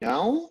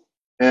now,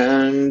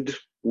 and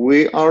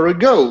we are a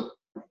go.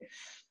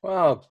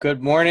 Well,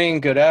 good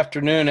morning, good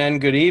afternoon, and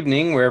good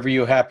evening, wherever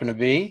you happen to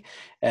be,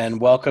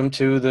 and welcome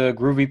to the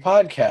Groovy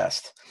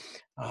Podcast.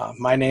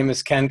 My name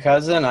is Ken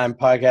Cousin. I'm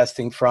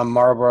podcasting from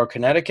Marlborough,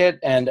 Connecticut,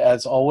 and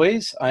as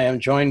always, I am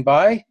joined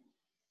by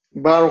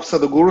Baruch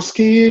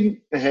Sadogurski.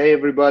 Hey,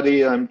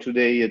 everybody. I'm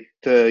today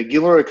at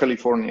Gilroy,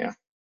 California.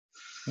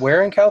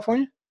 where in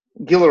California?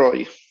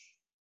 Gilroy.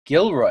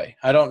 Gilroy.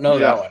 I don't know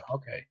that Yeah. one.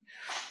 Okay.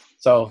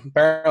 So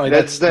apparently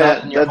That's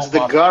that's not in the your that's home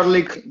the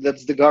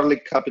office.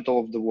 garlic capital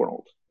of the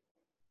world.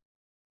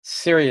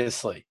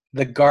 Seriously,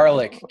 the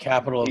garlic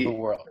capital of the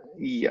world.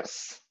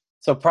 Yes.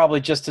 So probably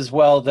just as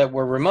well that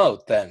we're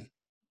remote then,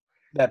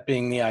 that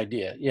being the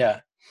idea. Yeah.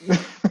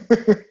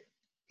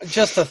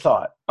 Just a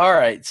thought. All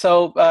right.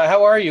 So,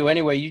 how are you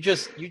anyway? You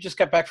just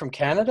got back from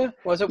Canada,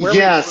 was it? Where were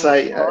you? Yes,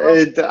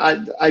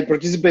 Toronto? I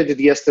participated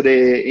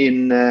yesterday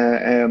in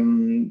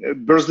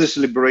birthday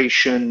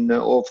celebration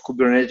of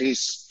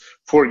Kubernetes.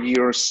 4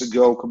 years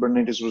ago,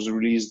 Kubernetes was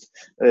released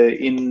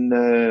in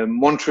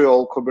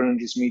Montreal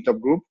Kubernetes Meetup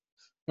Group.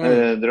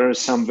 Hmm. There are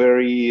some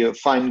very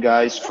fine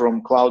guys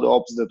from Cloud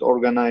Ops that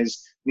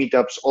organize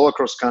meetups all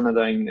across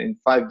Canada in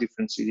 5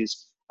 different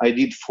cities. I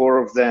did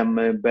 4 of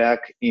them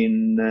back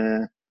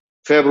in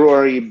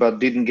February, but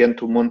didn't get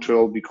to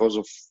Montreal because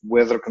of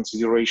weather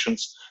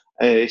considerations.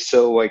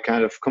 So I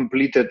kind of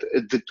completed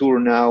the tour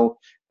now.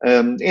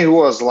 It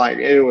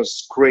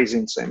was crazy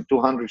insane.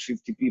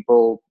 250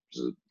 people.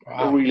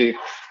 Wow.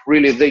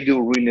 Really, they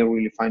do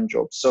really fine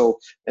job. So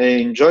I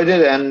enjoyed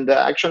it, and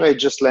actually, I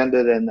just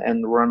landed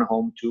and run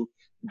home to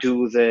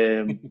do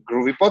the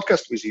Groovy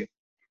podcast with you.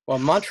 Well,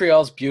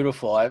 Montreal's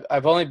beautiful.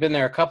 I've only been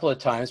there a couple of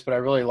times, but I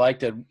really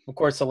liked it. Of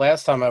course, the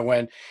last time I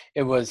went,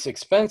 it was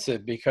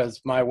expensive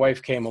because my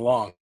wife came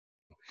along.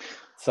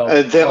 So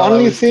The while I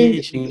only was thing,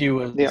 teaching, she yeah,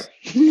 was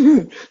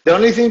the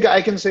only thing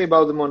I can say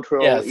about the yeah.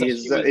 Montreal So she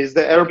was is the looking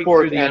through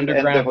airport the and the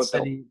underground hotel.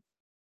 city.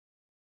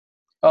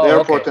 The Oh,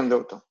 airport okay. and the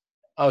hotel.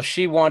 Oh,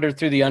 she wandered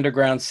through the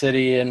underground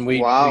city, and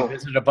we Wow.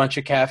 visited a bunch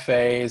of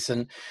cafes,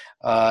 and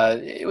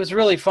it was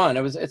really fun.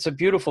 It's a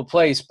beautiful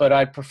place, but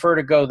I prefer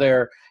to go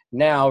there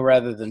now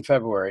rather than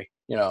February.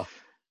 You know.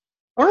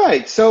 All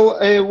right.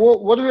 So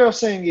what we are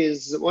saying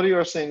is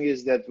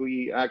that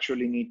we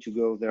actually need to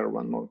go there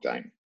one more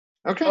time.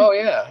 Okay. Oh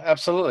yeah,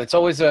 absolutely. It's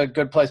always a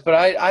good place, but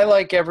I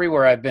like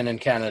everywhere I've been in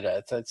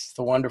Canada. It's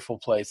a wonderful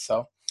place.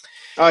 So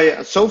Oh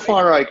yeah. So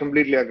far, I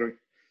completely agree.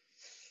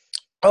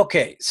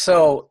 okay,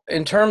 so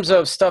in terms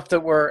of stuff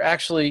that we're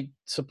actually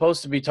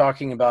supposed to be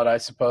talking about, I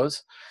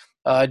suppose.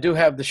 I do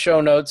have the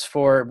show notes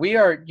for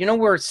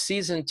we're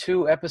season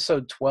 2,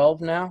 episode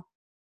 12 now.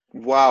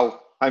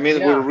 Wow. I mean,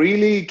 we Yeah.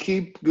 really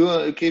keep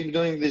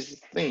doing this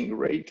thing,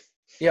 right?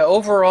 Yeah,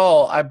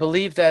 overall, I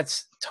believe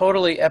that's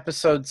totally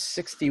episode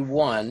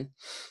 61.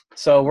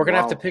 So we're going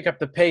to have to Wow. pick up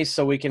the pace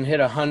so we can hit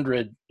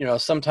 100,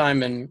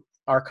 sometime in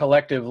our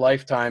collective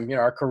lifetime,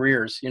 our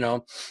careers,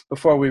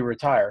 before we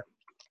retire.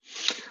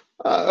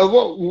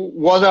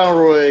 What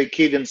are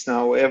cadence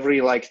now?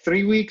 Every like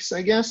 3 weeks,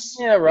 I guess,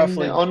 Yeah, in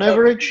roughly. on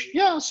average.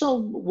 Yeah, so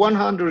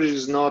 100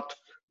 is not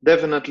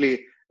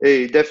definitely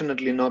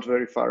definitely not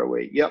very far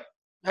away. Yep.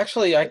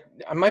 Actually, I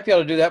might be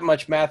able to do that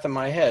much math in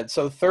my head.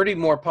 So 30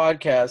 more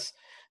podcasts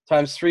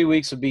times 3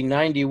 weeks would be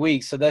 90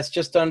 weeks. So that's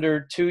just under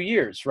 2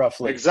 years,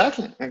 roughly.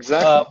 Exactly.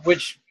 Exactly.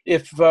 Which,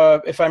 if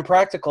I'm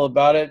practical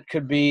about it,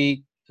 could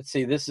be, let's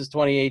see, this is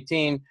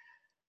 2018.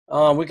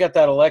 We got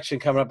that election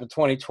coming up in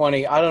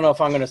 2020. I don't know if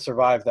I'm going to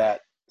survive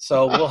that.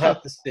 So we'll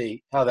have to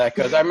see how that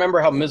goes. I remember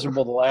how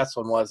miserable the last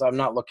one was. I'm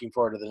not looking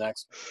forward to the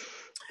next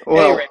one.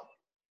 At any rate, Well,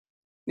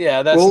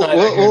 yeah, that's neither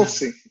here we'll nor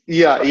see.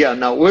 Yeah, right. yeah.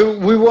 No,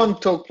 we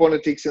won't talk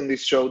politics in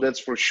this show. That's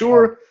for Oh,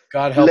 sure.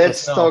 God help us,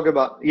 Let's no. talk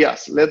about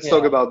yes. Let's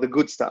talk Yeah. about the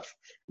good stuff.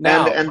 And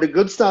Now, the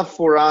good stuff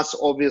for us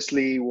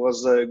obviously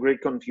was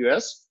GreatConf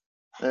US.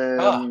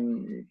 ah,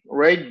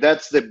 Right.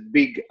 That's the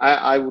big.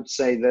 I would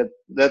say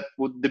that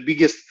would the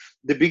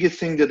biggest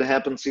thing that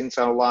happened since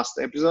our last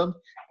episode.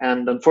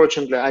 And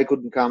unfortunately, I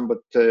couldn't come.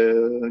 But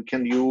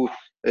can you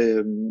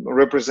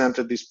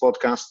represented this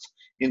podcast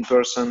in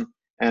person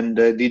and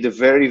did a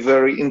very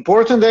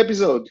important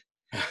episode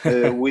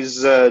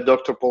with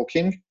Dr. Paul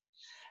King.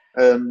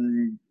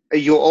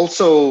 You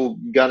also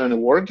got an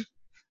award.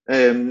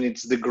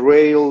 It's the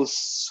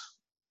Grails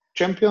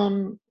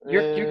champion.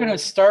 you're going to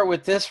start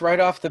with this right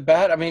off the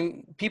bat. I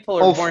mean, people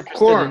are more Of interested in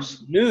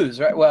course. news,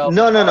 right? Well,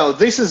 No.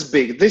 This is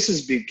big. This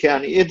is big,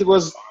 Ken. It fine.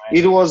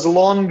 was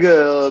long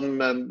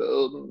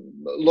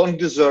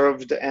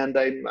deserved, and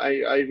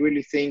I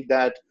really think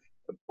that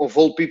of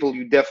all people,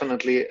 you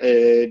definitely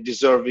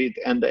deserve it,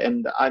 and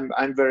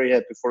I'm very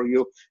happy for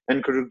you.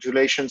 And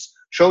congratulations.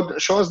 Show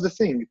us the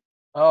thing.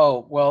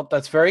 Oh, well,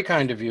 that's very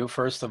kind of you,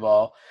 first of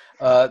all.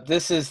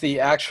 This is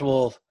the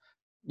actual,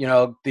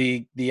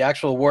 the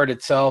actual word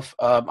itself.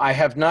 I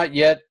have not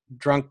yet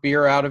drunk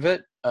beer out of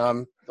it,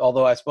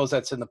 although I suppose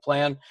that's in the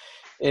plan.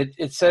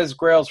 It says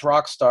Grail's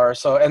Rockstar,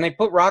 and they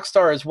put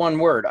Rockstar as one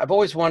word. I've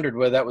always wondered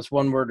whether that was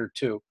one word or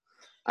two.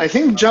 I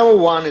think Java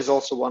 1 is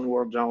also one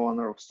word, Java 1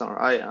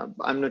 Rockstar.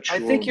 I'm not I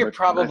sure, think you're but I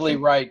probably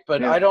think, right,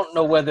 but yeah. I don't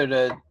know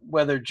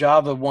whether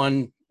Java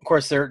 1, of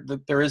course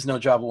there is no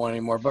Java 1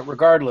 anymore, but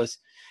regardless,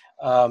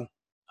 um,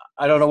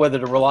 I don't know whether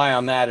to rely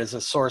on that as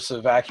a source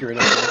of accurate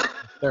information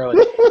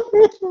necessarily.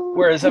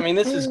 Whereas, I mean,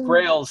 this is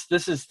Grails,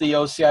 this is the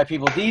OCI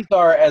people. These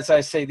are, as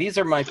I say, these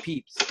are my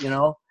peeps, you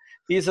know?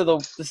 This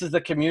is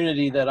the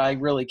community that I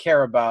really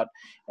care about,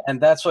 and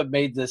that's what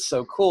made this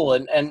so cool.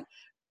 And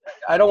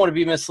I don't want to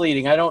be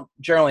misleading. I don't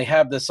generally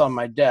have this on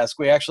my desk.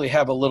 We actually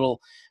have a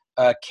little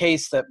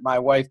case that my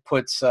wife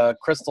puts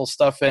crystal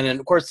stuff in. And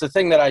of course, the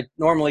thing that I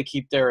normally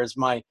keep there is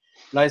my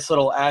nice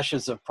little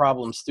Ashes of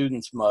Problem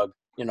Students mug,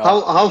 you know.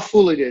 How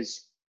full it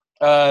is?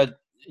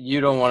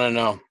 You don't want to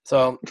know.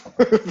 So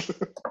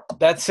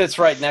that sits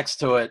right next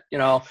to it, you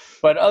know.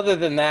 But other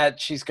than that,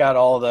 she's got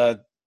all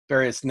the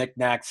various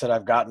knickknacks that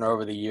I've gotten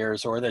over the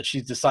years or that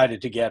she's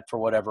decided to get for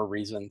whatever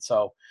reason.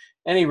 So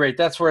any rate,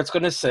 that's where it's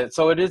going to sit.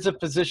 So it is a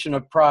position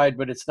of pride,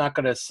 but it's not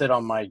going to sit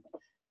on my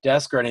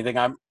desk or anything.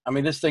 I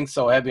mean, this thing's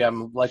so heavy,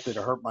 I'm likely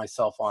to hurt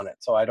myself on it.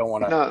 So I don't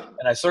want to, No,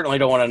 and I certainly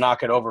don't want to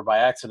knock it over by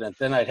accident.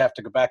 Then I'd have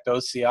to go back to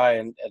OCI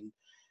and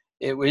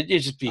it would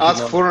just be ask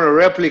humiliating. for a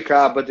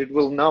replica, but it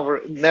will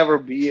never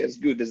be as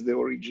good as the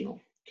original.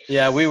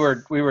 Yeah, we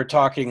were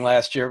talking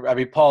last year. I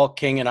mean, Paul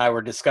King and I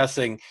were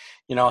discussing,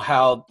 you know,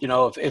 how, you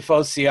know, if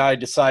OCI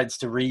decides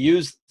to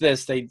reuse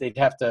this, they'd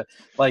have to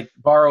like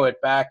borrow it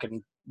back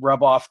and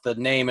rub off the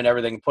name and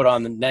everything, put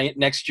on the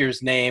next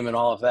year's name and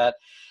all of that.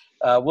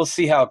 We'll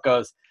see how it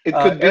goes.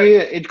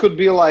 It could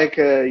be like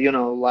you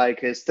know,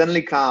 like a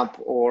Stanley Cup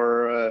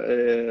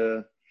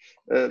or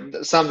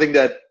something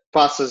that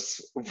passes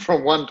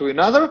from one to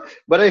another.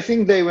 But I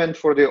think they went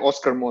for the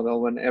Oscar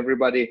model when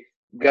everybody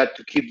got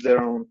to keep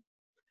their own,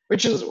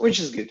 which is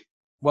good.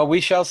 Well,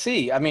 we shall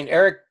see. I mean,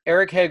 Eric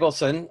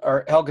Helgeson,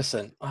 oh,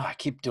 I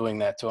keep doing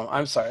that to him.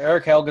 I'm sorry.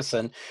 Eric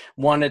Helgeson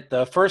won it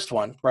the first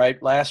one,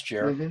 right, last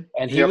year, Mm-hmm.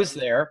 and he was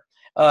there.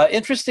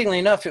 Interestingly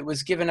enough, it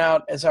was given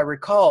out, as I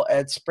recall,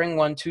 at Spring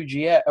One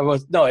 2GX.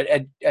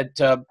 At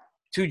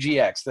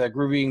 2GX, the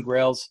Groovy and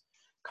Grails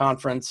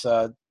conference,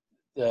 the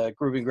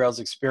Groovy and Grails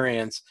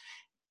experience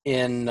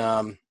in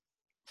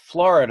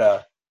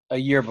Florida a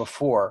year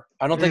before.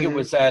 I don't think it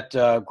was at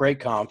Great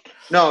Conf.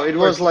 No, it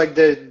was like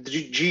the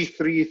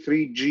G3,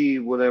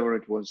 3G, whatever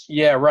it was.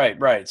 Yeah,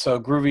 right. So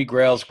Groovy,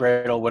 Grails,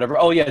 Gradle, whatever.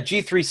 Oh yeah,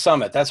 G3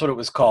 Summit. That's what it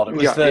was called. It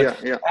was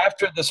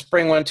after the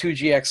Spring One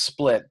 2GX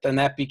split. Then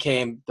that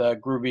became the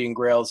Groovy and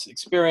Grails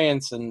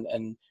experience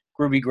and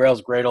Groovy,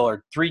 Grails, Gradle,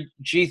 or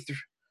G3.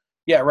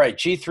 Yeah, right.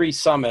 G3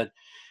 Summit,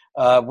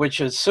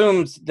 which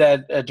assumes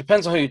that it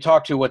depends on who you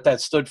talk to what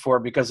that stood for.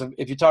 Because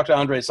if you talk to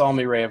Andres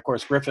Almire, of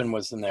course, Griffin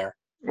was in there.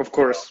 Of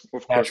course.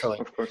 Naturally.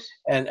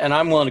 And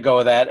I'm willing to go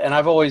with that. And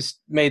I've always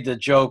made the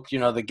joke, you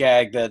know, the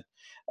gag that,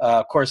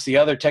 of course, the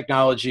other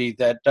technology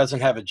that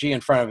doesn't have a G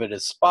in front of it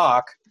is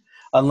Spock,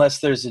 unless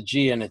there's a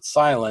G and it's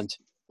silent,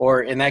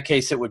 or in that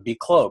case, it would be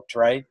cloaked,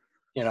 right?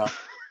 You know,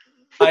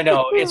 I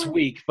know it's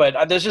weak,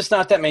 but there's just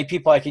not that many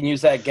people I can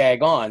use that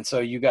gag on.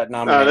 So you got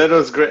nominated. That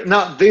was great.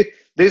 No,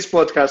 this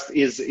podcast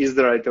is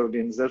the right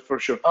audience, that's for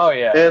sure. Oh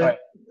yeah. Right.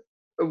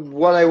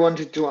 What I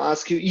wanted to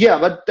ask you, yeah,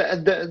 but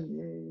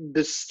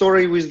the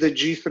story with the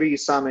G3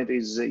 Summit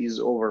is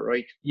over,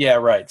 right? Yeah,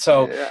 right.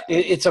 So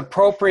it's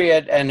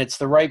appropriate and it's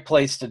the right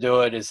place to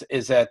do it.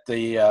 Is at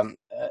the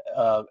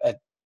how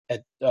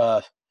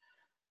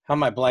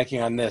am I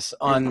blanking on this?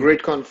 On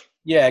Great Conf.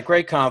 Yeah,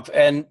 Great Conf,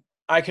 and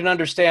I can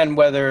understand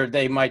whether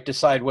they might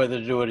decide whether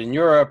to do it in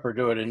Europe or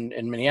do it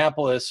in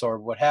Minneapolis or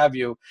what have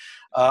you.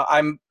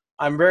 I'm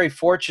very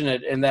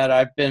fortunate in that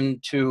I've been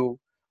to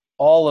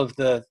all of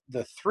the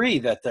three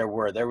that there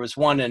were. There was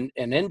one in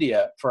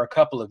India for a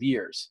couple of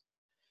years,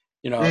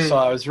 you know, so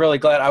I was really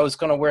glad. I was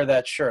going to wear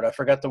that shirt. I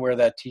forgot to wear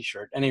that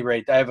T-shirt. At any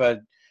rate, I have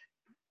a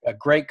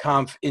Great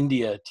Conf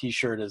India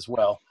T-shirt as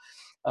well.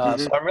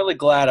 So I'm really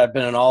glad I've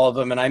been in all of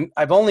them. And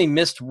I've only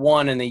missed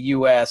one in the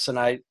U.S. and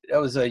it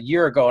was a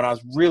year ago, and I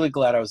was really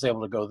glad I was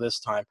able to go this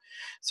time.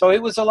 So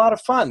it was a lot of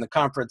fun, the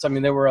conference. I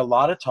mean, there were a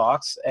lot of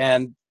talks,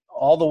 and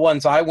all the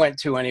ones I went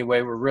to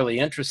anyway were really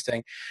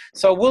interesting.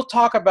 So we'll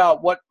talk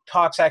about what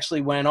talks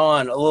actually went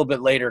on a little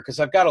bit later, because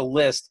I've got a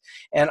list.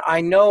 And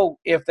I know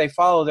if they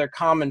follow their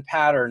common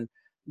pattern,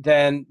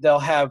 then they'll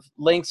have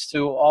links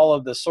to all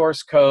of the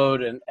source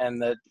code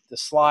and the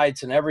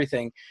slides and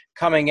everything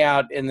coming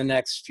out in the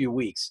next few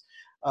weeks.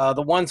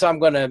 The ones I'm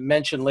going to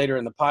mention later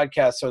in the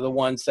podcast are the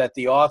ones that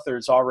the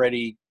authors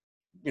already,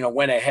 you know,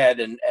 went ahead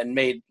and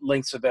made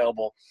links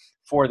available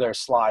for their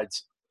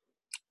slides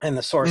and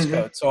the source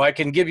code. So I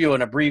can give you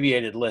an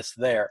abbreviated list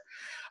there.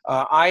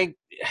 I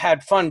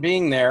had fun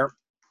being there.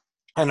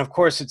 And of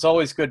course, it's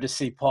always good to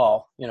see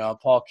Paul, you know,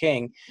 Paul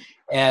King.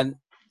 And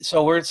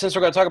so since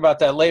we're going to talk about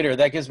that later,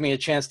 that gives me a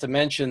chance to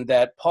mention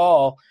that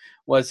Paul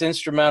was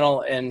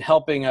instrumental in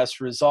helping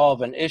us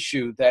resolve an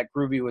issue that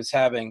Groovy was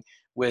having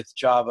with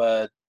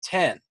Java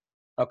 10.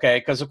 Okay,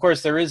 because of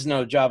course there is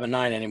no Java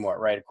 9 anymore,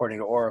 right, according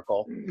to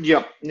Oracle.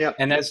 Yeah.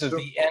 And as of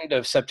the end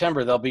of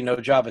September, there'll be no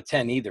Java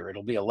 10 either.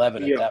 It'll be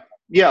 11 at that point.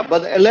 Yeah,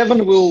 but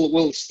 11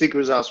 will stick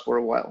with us for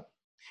a while.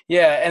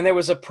 Yeah, and there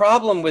was a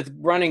problem with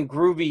running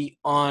Groovy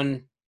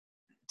on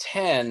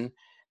 10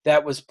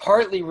 that was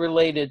partly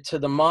related to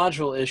the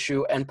module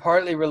issue and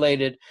partly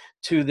related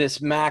to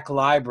this Mac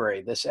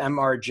library, this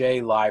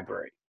MRJ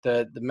library,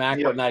 the Mac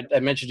Yeah. one I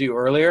mentioned to you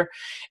earlier.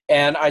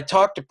 And I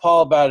talked to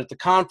Paul about it at the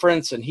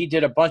conference, and he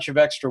did a bunch of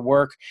extra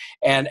work.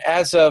 And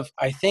as of,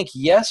 I think,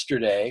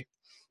 yesterday,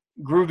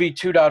 Groovy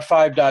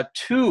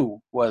 2.5.2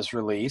 was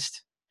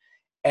released.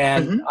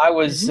 And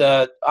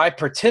I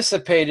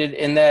participated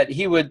in that.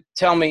 He would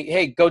tell me,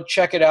 hey, go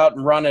check it out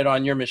and run it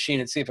on your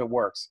machine and see if it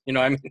works. You know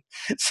what I mean?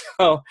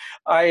 So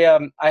I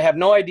have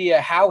no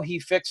idea how he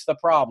fixed the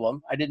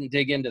problem. I didn't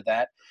dig into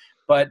that.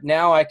 But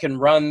now I can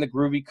run the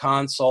Groovy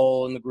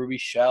console and the Groovy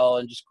shell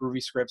and just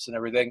Groovy scripts and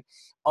everything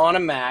on a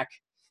Mac,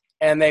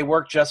 and they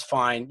work just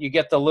fine. You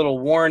get the little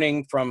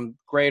warning from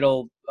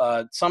Gradle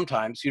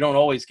sometimes. You don't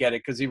always get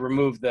it because he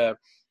removed the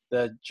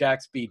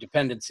JAXB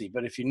dependency,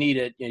 but if you need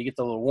it, you get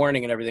the little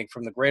warning and everything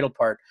from the Gradle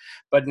part.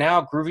 But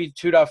now Groovy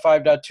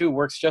 2.5.2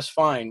 works just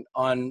fine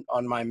on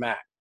my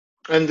Mac.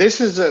 And this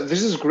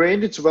is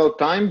great. It's about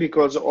time,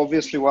 because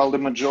obviously, while the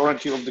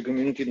majority of the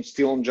community is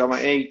still on Java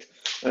 8,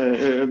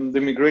 the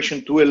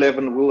migration to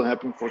 11 will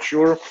happen for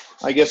sure.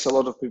 I guess a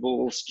lot of people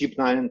will skip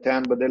 9 and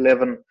 10, but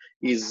 11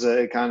 is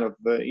kind of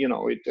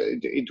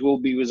it will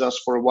be with us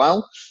for a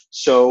while.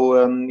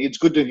 So it's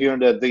good to hear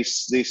that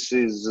this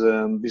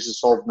is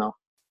solved now.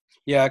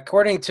 Yeah,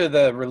 according to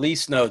the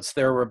release notes,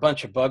 there were a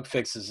bunch of bug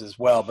fixes as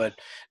well, but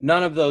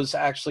none of those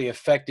actually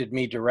affected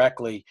me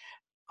directly.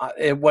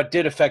 What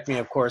did affect me,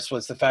 of course,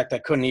 was the fact I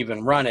couldn't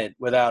even run it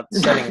without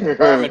setting an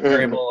environment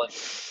variable.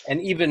 And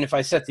even if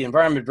I set the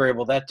environment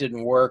variable, that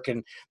didn't work.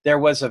 And there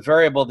was a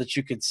variable that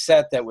you could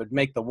set that would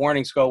make the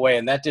warnings go away,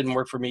 and that didn't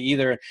work for me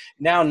either.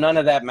 Now none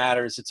of that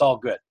matters. It's all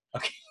good.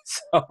 Okay,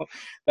 so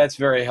that's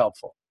very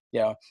helpful.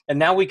 Yeah, and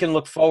now we can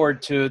look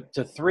forward to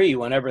 3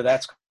 whenever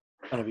that's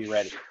going to be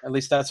ready. At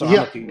least that's what I'm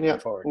looking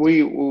forward to.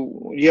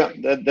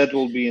 That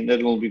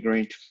will be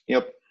great.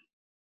 Yep.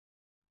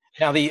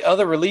 Now, the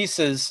other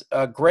releases,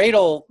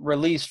 Gradle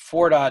released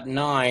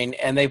 4.9,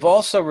 and they've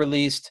also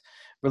released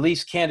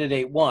Release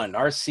Candidate 1,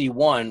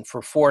 RC1, for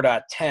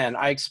 4.10.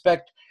 I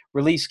expect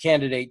Release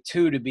Candidate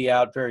 2 to be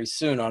out very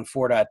soon on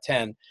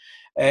 4.10.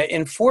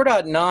 In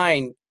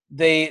 4.9,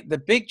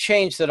 the big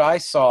change that I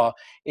saw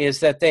is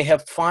that they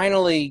have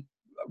finally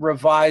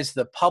revised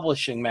the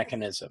publishing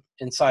mechanism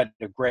inside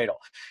of Gradle.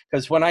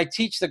 Because when I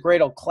teach the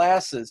Gradle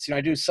classes,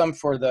 I do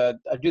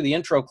the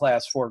intro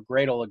class for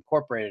Gradle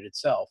Incorporated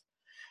itself.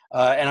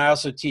 And I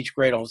also teach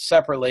Gradle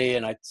separately,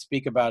 and I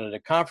speak about it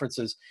at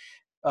conferences.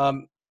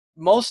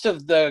 Most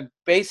of the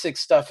basic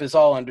stuff is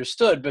all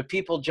understood, but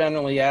people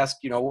generally ask,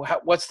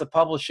 what's the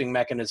publishing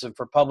mechanism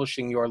for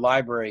publishing your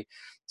library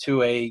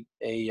to a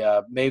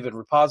Maven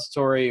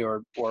repository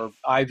or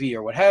Ivy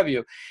or what have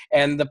you.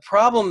 And the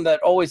problem that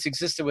always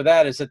existed with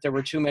that is that there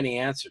were too many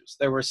answers.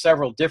 There were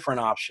several different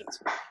options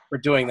for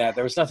doing that.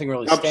 There was nothing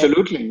really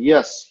Absolutely,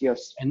 standard.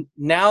 yes. And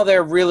now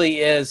there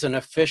really is an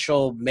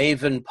official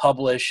Maven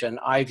publish and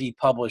Ivy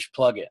publish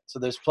plugin. So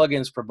there's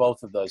plugins for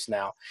both of those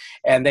now.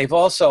 And they've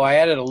also, I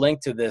added a link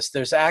to this,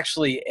 there's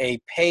actually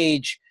a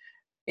page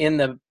in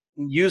the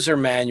user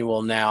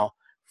manual now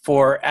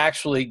for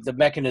actually the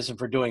mechanism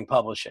for doing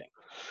publishing.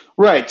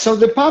 Right. So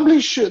the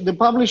publish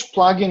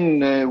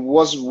plugin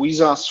was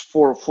with us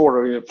for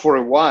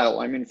a while.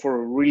 I mean,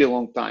 for a really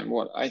long time.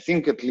 I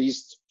think at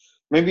least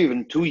maybe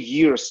even 2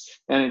 years,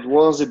 and it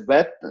was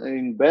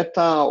in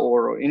beta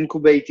or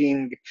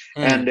incubating,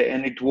 and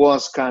it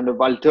was kind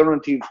of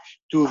alternative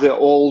to the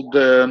old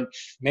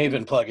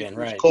Maven plugin,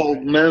 right? Called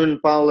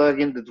Maven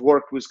plugin that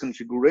worked with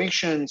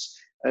configurations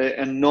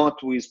and not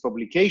with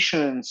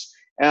publications.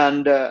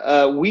 And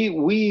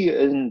we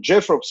in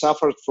JFrog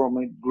suffered from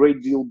a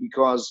great deal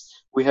because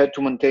we had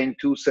to maintain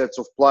 2 sets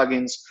of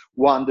plugins,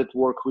 one that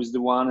worked with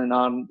the one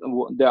and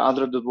the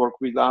other that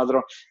worked with the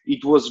other.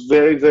 It was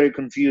very, very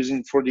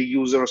confusing for the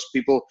users.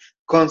 People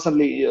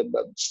constantly,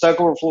 Stack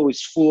Overflow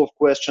is full of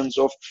questions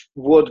of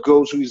what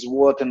goes with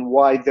what and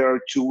why there are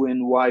 2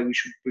 and why we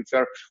should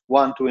prefer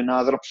one to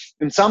another.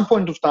 In some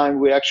point of time,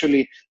 we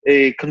actually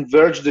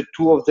converged the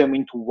 2 of them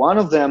into one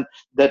of them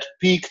that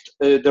picked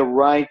the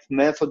right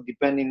method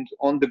depending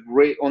on the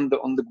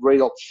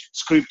Gradle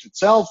script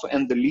itself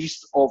and the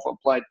list of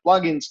applied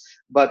plugins,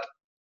 but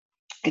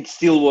it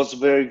still was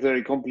very,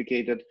 very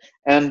complicated.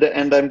 And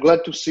I'm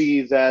glad to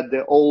see that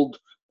the old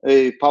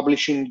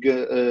publishing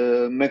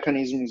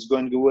mechanism is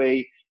going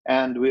away,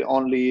 and we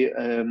only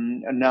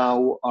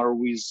now are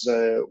with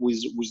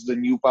the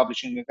new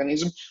publishing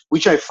mechanism,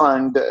 which I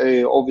find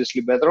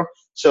obviously better.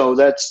 So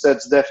that's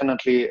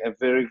definitely a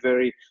very,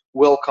 very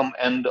welcome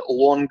and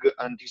long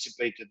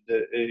anticipated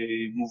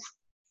move.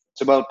 It's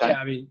about time. Yeah,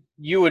 I mean,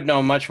 you would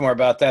know much more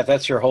about that.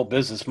 That's your whole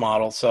business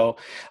model. So,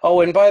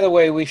 oh, and by the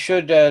way, we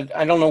should,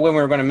 I don't know when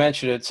we were going to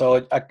mention it, so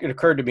it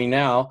occurred to me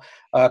now.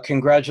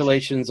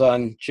 Congratulations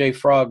on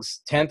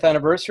JFrog's 10th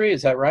anniversary.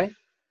 Is that right?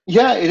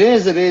 Yeah, it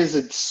is. It is.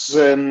 It's.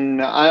 I'm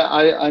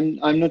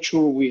not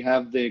sure we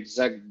have the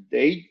exact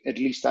date. At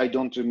least I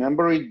don't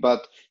remember it,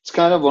 but it's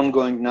kind of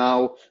ongoing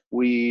now.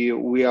 We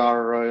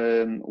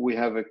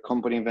have a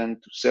company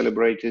event to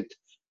celebrate it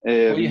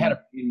Well, you had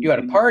a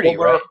in party,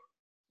 October. right?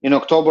 In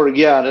October,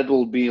 yeah, that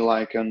will be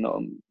like an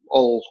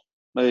all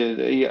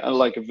yeah,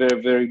 like a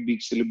very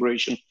big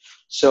celebration.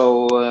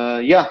 So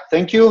yeah,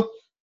 thank you.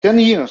 10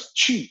 years.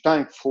 Gee,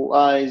 time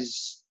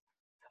flies.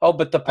 Oh,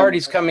 but the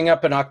party's coming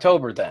up in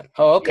October then.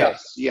 Oh, okay.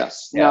 Yes,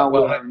 yes. Yeah. Now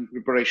Well, we're in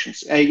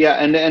preparations. Yeah,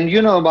 and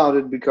you know about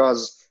it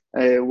because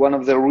one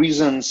of the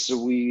reasons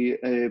we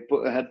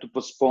had to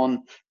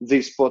postpone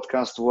this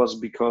podcast was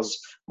because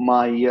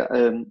my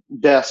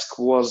desk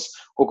was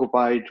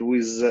occupied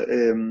with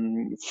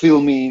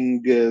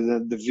filming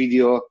the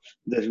video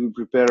that we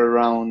prepare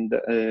around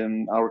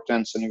our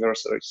 10th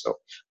anniversary. So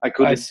I I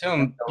couldn't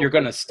assume you're handle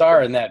going to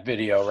star in that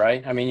video,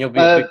 right? I mean, you'll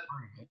be a it. big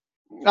part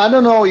I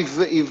don't know if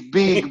of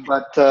big, it.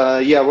 but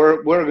yeah,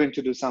 we're going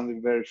to do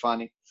something very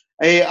funny.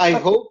 I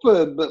hope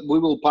we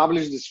will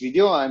publish this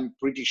video. I'm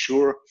pretty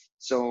sure.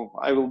 So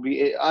I will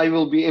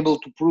be able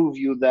to prove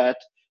you that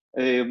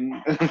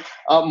um,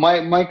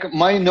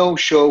 my no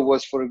show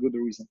was for a good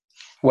reason.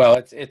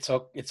 Well,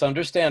 it's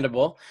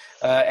understandable,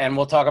 and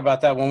we'll talk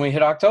about that when we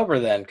hit October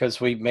then, because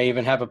we may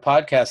even have a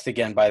podcast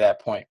again by that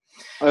point.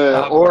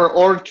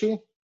 Or two.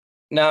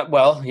 Not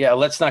well, yeah.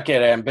 Let's not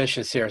get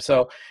ambitious here.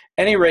 So,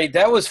 any rate,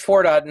 that was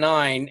 4.9,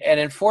 and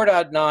in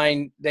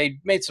 4.9 they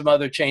made some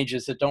other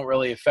changes that don't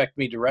really affect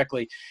me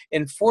directly.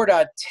 In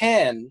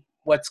 4.10,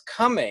 what's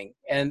coming,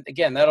 and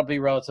again, that'll be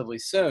relatively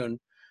soon.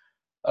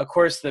 Of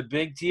course, the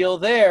big deal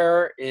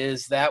there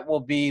is that will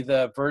be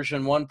the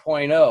version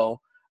 1.0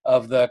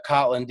 of the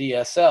Kotlin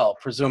DSL,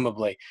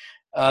 presumably.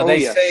 Oh They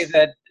say yes.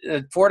 that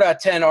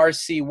 4.10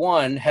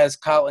 RC1 has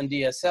Kotlin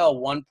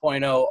DSL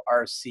 1.0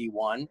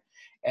 RC1,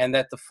 and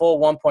that the full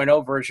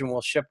 1.0 version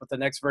will ship with the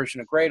next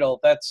version of Gradle.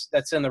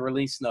 That's in the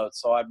release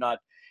notes, so I'm not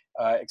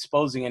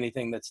exposing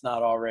anything that's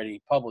not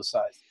already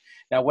publicized.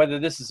 Now, whether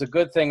this is a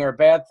good thing or a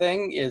bad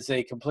thing is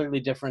a completely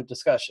different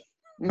discussion.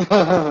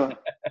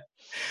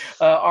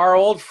 Our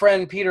old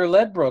friend Peter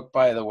Ledbrook,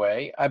 by the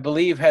way, I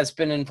believe has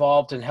been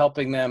involved in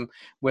helping them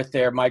with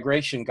their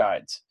migration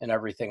guides and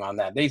everything on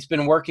that. He's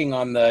been working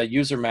on the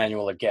user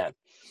manual again.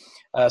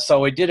 So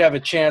we did have a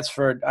chance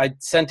I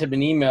sent him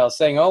an email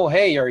saying, oh,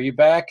 hey, are you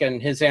back?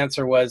 And his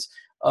answer was,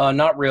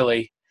 not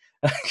really.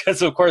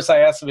 Because of course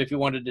I asked him if he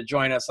wanted to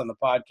join us on the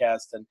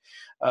podcast, and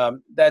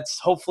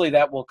hopefully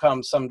that will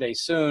come someday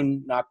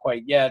soon. Not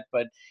quite yet,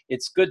 but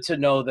it's good to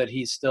know that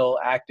he's still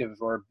active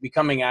or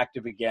becoming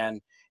active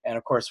again. And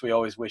of course, we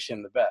always wish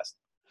him the best.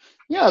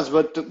 Yes,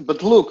 but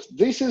look,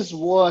 this is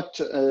what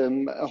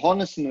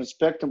honest and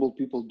respectable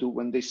people do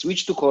when they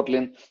switch to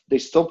Kotlin. They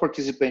stop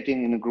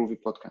participating in a Groovy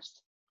podcast.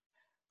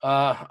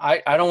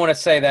 I don't want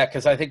to say that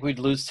because I think we'd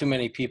lose too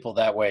many people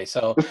that way.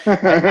 So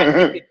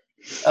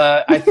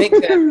I think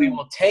that we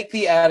will take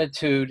the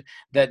attitude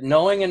that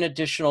knowing an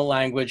additional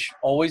language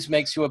always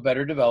makes you a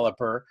better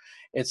developer.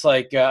 It's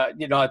like,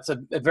 it's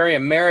a very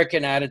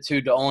American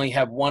attitude to only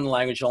have one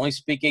language, only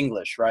speak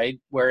English, right?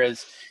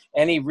 Whereas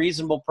any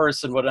reasonable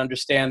person would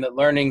understand that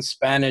learning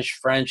Spanish,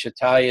 French,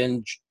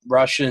 Italian,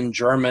 Russian,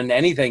 German,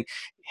 anything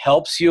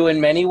helps you in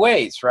many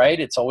ways, right?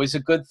 It's always a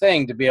good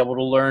thing to be able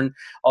to learn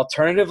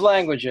alternative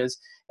languages.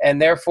 And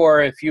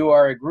therefore, if you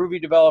are a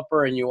Groovy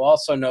developer and you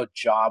also know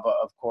Java,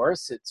 of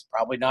course, it's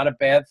probably not a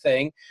bad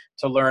thing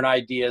to learn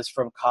ideas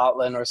from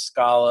Kotlin or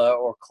Scala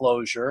or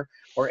Clojure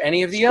or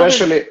any of the other.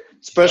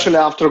 Especially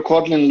after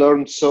Kotlin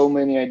learned so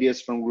many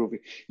ideas from Groovy.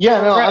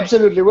 Yeah, no, Right.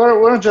 absolutely.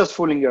 We're just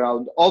fooling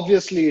around.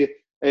 Obviously,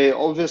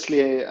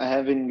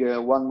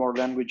 having one more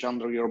language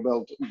under your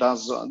belt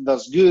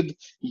does good.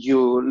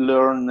 You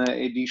learn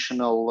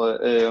additional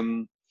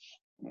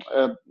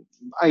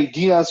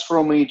ideas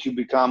from it.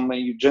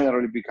 You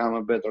generally become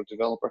a better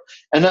developer.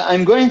 And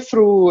I'm going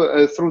through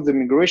the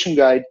migration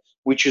guide,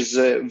 which is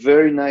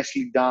very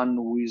nicely done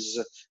with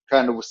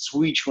kind of a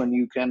switch when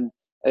you can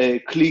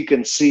click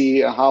and see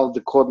how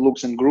the code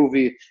looks in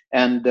Groovy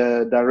and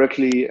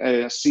directly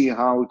see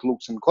how it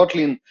looks in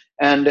Kotlin.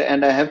 And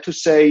I have to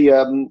say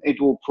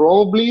it will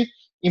probably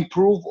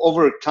improve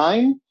over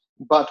time.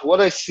 But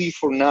what I see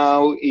for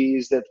now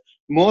is that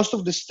most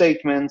of the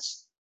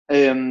statements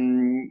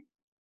um,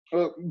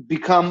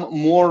 become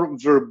more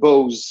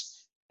verbose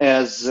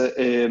as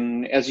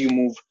you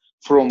move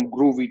from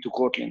Groovy to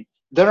Kotlin.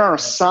 There are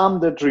some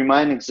that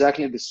remain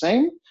exactly the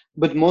same,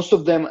 but most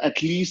of them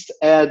at least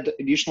add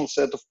additional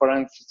set of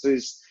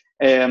parentheses,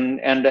 and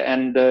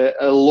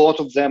a lot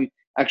of them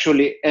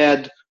actually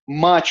add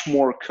much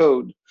more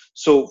code.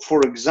 So,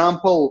 for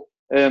example,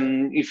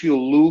 if you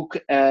look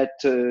at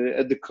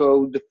the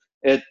code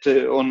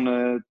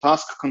on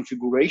task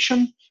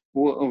configuration,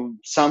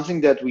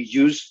 something that we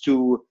used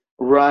to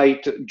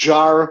write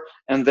jar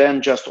and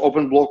then just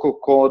open block of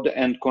code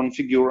and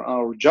configure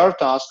our jar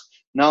task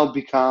now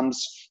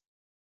becomes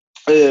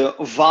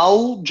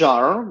val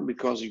jar,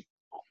 because you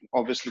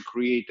obviously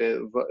create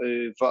a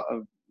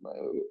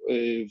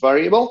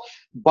variable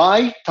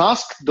by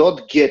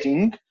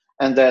task.getting,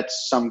 and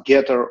that's some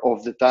getter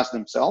of the task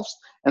themselves.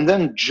 And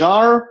then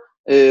jar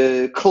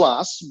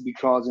class,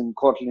 because in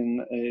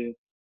Kotlin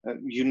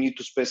you need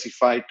to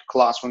specify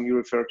class when you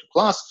refer to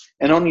class,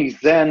 and only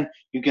then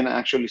you can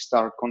actually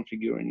start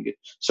configuring it.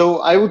 So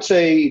I would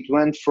say it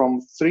went from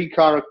 3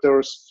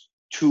 characters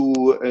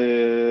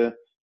to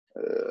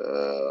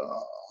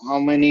how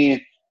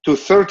many, to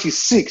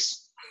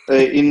 36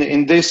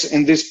 in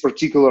this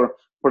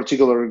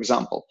particular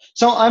example.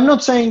 So I'm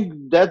not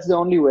saying that's the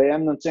only way.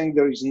 I'm not saying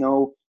there is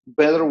no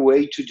better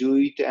way to do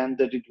it and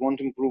that it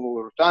won't improve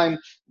over time.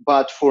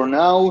 But for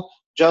now,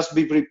 just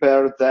be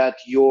prepared that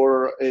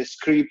your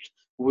script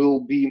will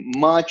be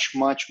much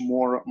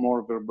more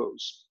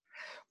verbose.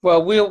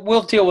 Well,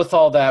 we'll deal with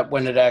all that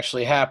when it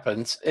actually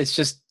happens. It's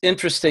just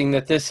interesting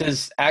that this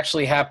is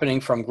actually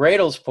happening from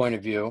Gradle's point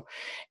of view,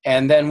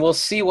 and then we'll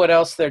see what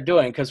else they're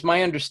doing. Because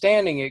my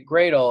understanding at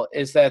Gradle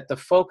is that the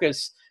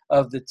focus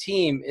of the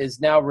team is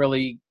now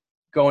really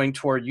going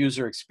toward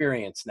user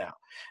experience now.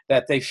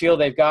 That they feel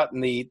they've gotten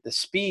the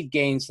speed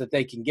gains that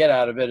they can get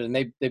out of it, and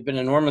they've been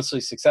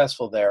enormously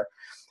successful there.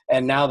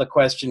 And now the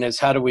question is,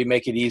 how do we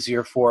make it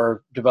easier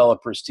for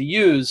developers to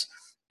use?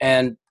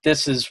 And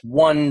this is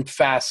one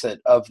facet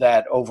of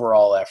that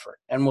overall effort.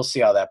 And we'll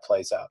see how that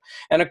plays out.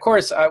 And of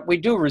course, we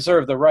do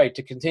reserve the right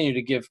to continue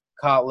to give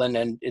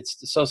Kotlin and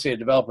its associated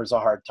developers a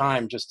hard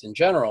time just in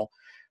general.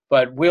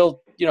 But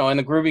we'll, in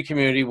the Groovy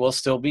community, we'll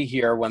still be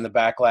here when the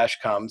backlash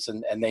comes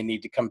and they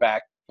need to come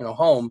back,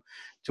 home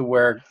to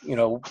where,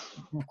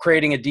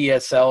 creating a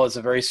DSL is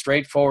a very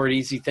straightforward,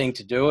 easy thing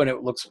to do. And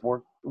it looks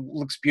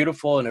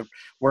beautiful and it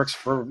works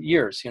for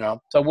years,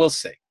 so we'll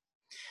see.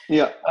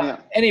 Yeah.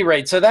 At any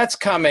rate, so that's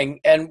coming,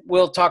 and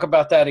we'll talk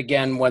about that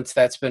again once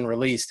that's been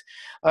released.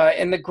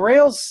 In the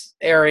Grails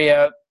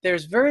area,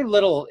 there's very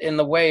little in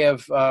the way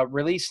of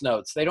release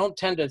notes. They don't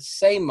tend to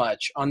say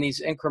much on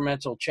these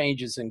incremental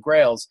changes in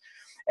Grails,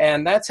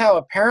 and that's how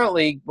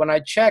apparently, when I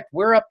checked,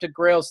 we're up to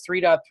Grails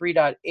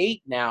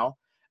 3.3.8 now.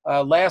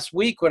 Last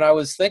week when I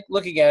was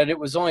looking at it, it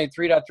was only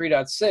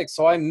 3.3.6,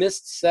 so I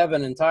missed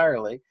 7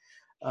 entirely.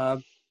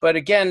 But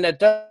again, that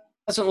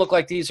doesn't look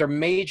like these are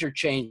major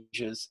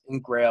changes in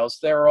Grails.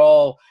 They're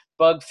all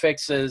bug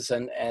fixes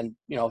and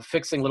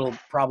fixing little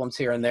problems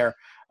here and there.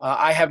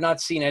 I have not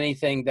seen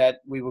anything that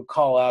we would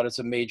call out as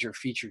a major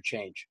feature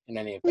change in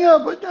any of that. Yeah,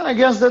 but I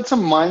guess that's a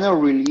minor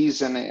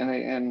release,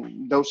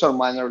 and those are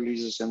minor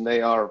releases, and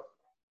they are,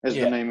 as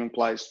the name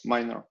implies,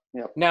 minor.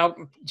 Yeah. Now,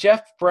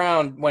 Jeff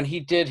Brown, when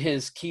he did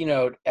his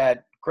keynote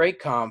at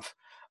GreatConf,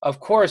 of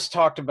course,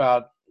 talked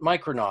about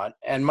Micronaut,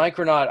 and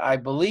Micronaut, I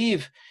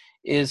believe,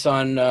 is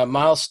on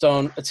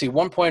milestone,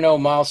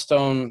 1.0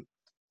 milestone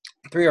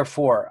 3 or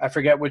 4. I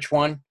forget which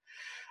one.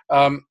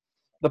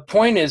 The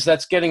point is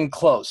that's getting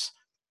close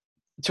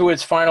to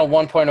its final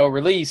 1.0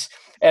 release.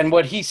 And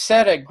what he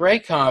said at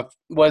GreatConf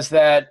was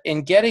that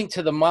in getting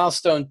to the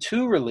milestone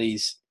 2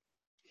 release,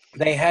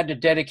 they had to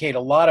dedicate a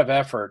lot of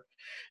effort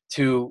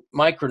to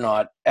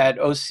Micronaut at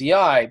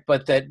OCI,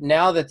 but that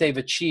now that they've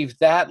achieved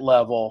that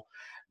level,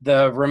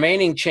 the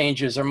remaining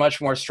changes are much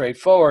more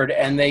straightforward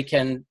and they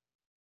can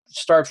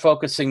start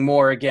focusing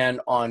more again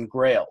on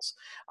Grails.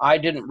 I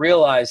didn't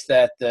realize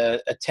that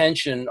the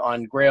attention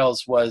on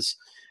Grails was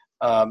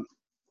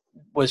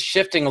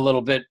shifting a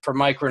little bit for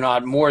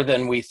Micronaut more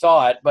than we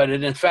thought, but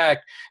in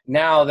fact,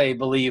 now they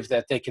believe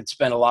that they could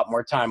spend a lot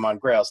more time on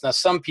Grails. Now,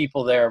 some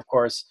people there, of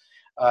course,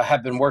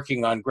 have been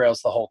working on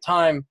Grails the whole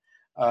time.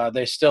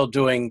 They're still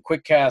doing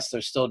quickcasts,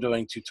 they're still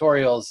doing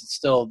tutorials, it's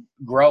still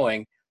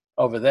growing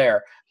over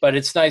there. But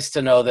it's nice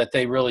to know that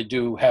they really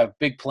do have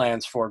big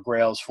plans for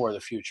Grails for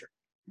the future.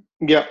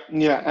 Yeah,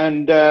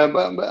 and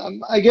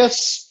I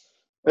guess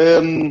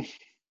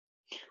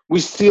we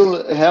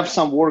still have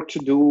some work to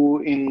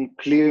do in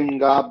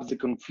clearing up the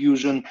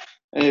confusion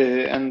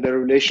and the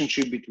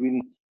relationship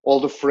between all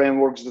the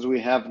frameworks that we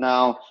have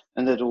now,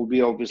 and that will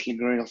be obviously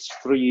Grails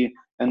 3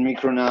 and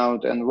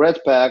Micronaut and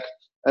Redpack.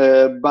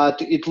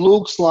 But it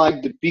looks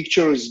like the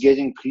picture is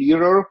getting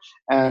clearer,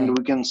 and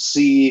we can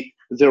see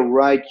the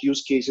right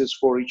use cases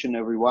for each and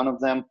every one of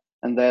them,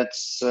 and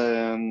that's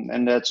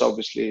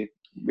obviously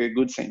a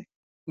good thing.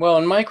 Well,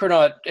 in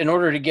Micronaut, in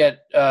order to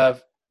get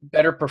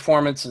better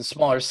performance and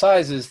smaller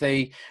sizes,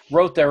 they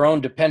wrote their own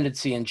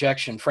dependency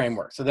injection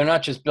framework. So they're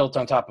not just built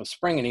on top of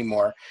Spring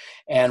anymore.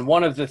 And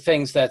one of the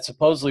things that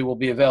supposedly will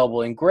be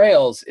available in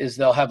Grails is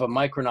they'll have a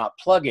Micronaut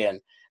plugin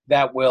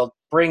that will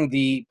bring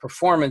the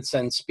performance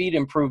and speed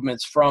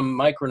improvements from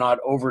Micronaut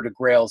over to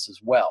Grails as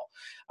well.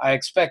 I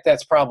expect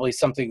that's probably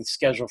something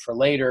scheduled for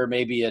later,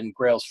 maybe in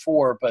Grails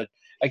 4, but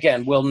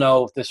again, we'll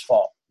know this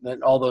fall.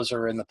 That all those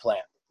are in the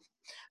plan.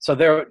 So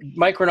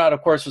Micronaut,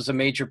 of course, was a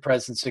major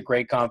presence at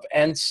GreatConf,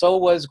 and so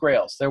was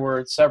Grails. There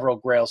were several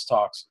Grails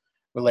talks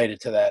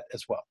related to that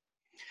as well.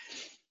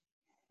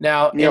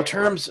 Now, in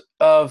terms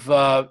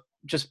of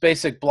just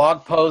basic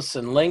blog posts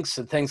and links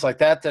and things like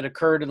that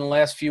occurred in the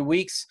last few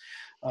weeks,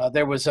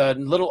 there was a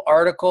little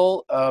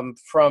article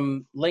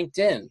from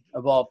LinkedIn,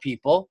 of all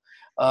people.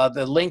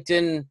 The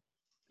LinkedIn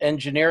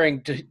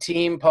engineering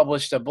team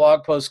published a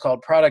blog post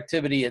called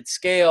Productivity at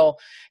Scale,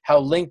 how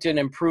LinkedIn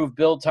improved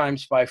build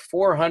times by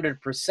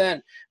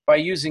 400% by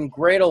using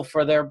Gradle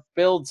for their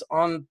builds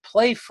on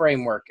Play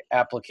framework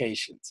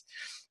applications.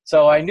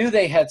 So I knew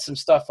they had some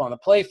stuff on the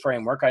Play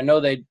framework. I know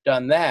they'd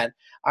done that.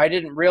 I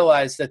didn't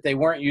realize that they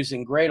weren't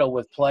using Gradle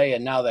with Play,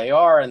 and now they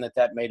are, and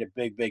that made a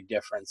big, big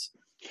difference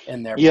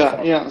in their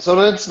performance. Yeah. So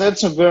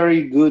that's a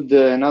very good,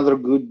 another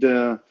good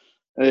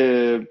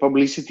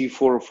publicity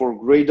for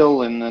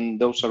Gradle, and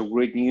those are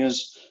great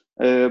news.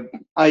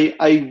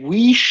 I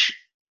wish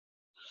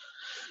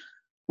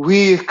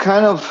we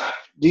kind of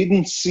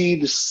didn't see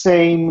the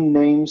same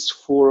names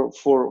for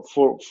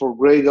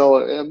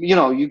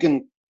Gradle. You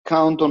can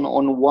count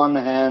on one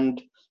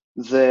hand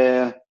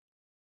the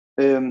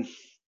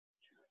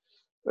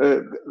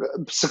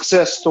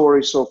success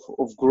stories of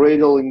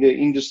Gradle in the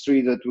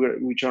industry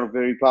which are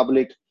very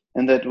public,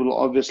 and that will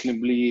obviously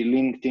be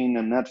LinkedIn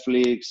and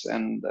Netflix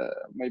and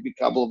maybe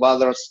a couple of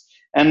others.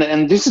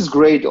 And this is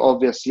great,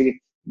 obviously,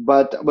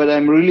 but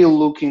I'm really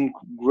looking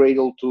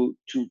Gradle to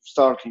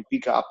start and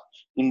pick up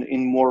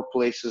in more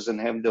places and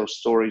have those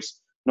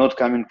stories not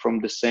coming from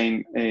the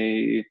same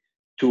 2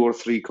 or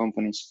 3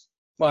 companies.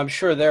 Well, I'm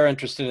sure they're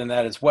interested in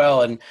that as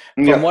well. And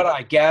from what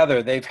I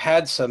gather, they've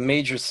had some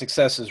major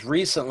successes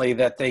recently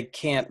that they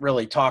can't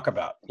really talk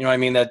about. You know what I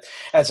mean? That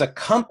as a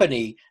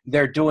company,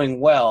 they're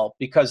doing well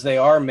because they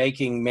are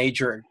making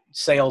major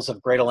sales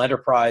of Gradle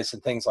Enterprise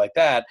and things like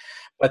that,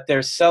 but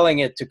they're selling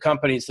it to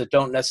companies that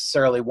don't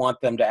necessarily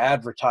want them to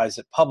advertise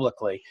it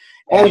publicly.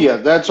 Oh, yeah,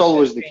 that's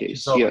always the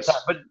case. Yes.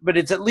 But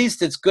it's at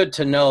least it's good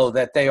to know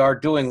that they are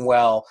doing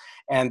well,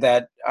 and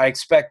that I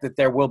expect that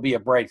there will be a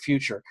bright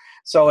future.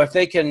 So if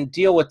they can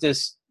deal with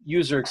this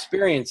user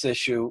experience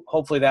issue,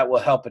 hopefully that will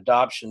help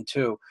adoption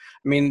too.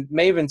 I mean,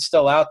 Maven's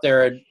still out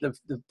there.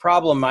 The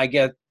problem I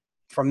get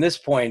from this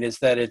point is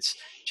that it's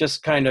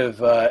just kind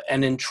of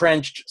an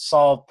entrenched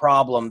solved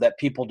problem that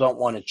people don't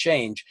want to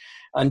change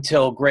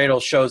until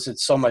Gradle shows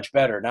it's so much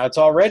better. Now it's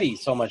already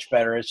so much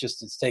better.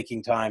 It's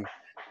taking time.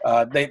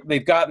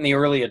 They've gotten the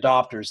early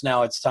adopters.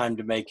 Now it's time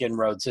to make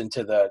inroads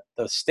into the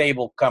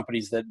stable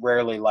companies that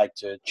rarely like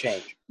to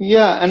change.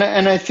 Yeah,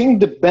 and I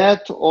think the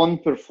bet on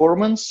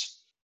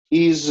performance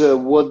is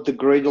what the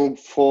Gradle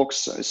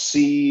folks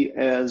see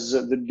as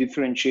the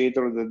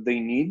differentiator that they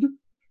need.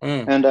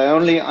 And I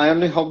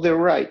only hope they're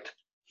right,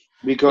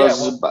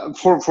 because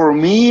for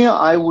me,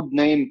 I would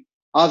name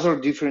other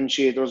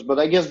differentiators, but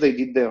I guess they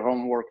did their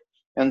homework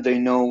and they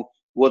know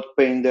what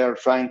pain they're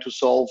trying to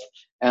solve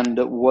and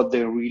what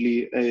they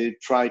really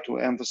try to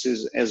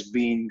emphasize as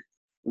being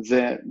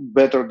the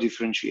better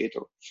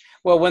differentiator.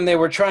 Well, when they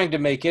were trying to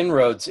make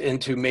inroads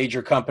into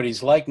major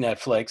companies like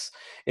Netflix,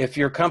 if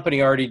your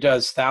company already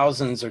does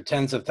thousands or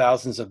tens of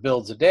thousands of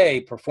builds a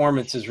day,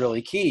 performance is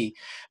really key.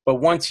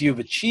 But once you've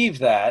achieved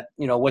that,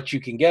 what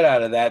you can get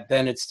out of that,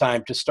 then it's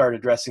time to start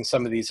addressing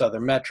some of these other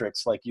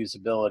metrics like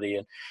usability.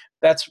 And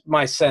that's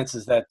my sense,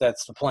 is that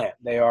that's the plan.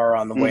 They are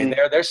on the way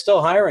there. They're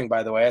still hiring,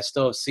 by the way. I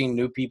still have seen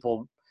new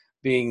people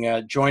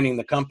joining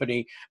the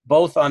company,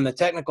 both on the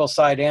technical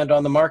side and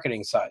on the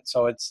marketing side.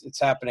 So it's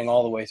happening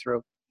all the way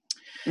through.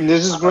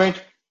 This is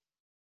great.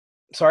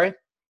 Sorry?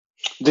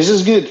 This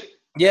is good.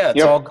 Yeah,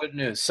 it's all good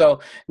news. So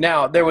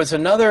now there was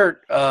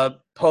another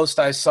post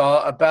I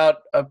saw about,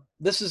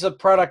 this is a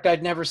product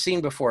I'd never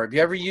seen before. Have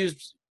you ever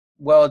used,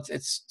 well,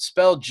 it's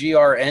spelled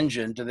GR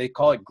Engine. Do they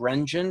call it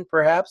Grengen,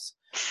 perhaps?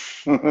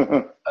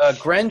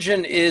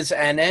 Grengen is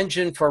an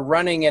engine for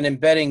running and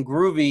embedding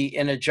Groovy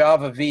in a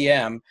Java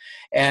VM.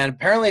 And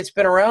apparently it's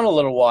been around a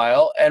little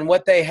while. And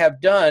what they have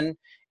done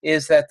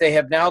is that they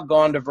have now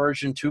gone to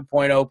version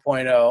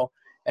 2.0.0.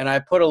 And I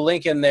put a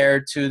link in there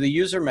to the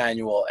user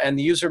manual. And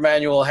the user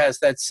manual has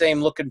that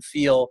same look and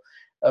feel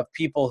of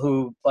people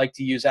who like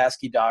to use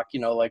ASCII doc,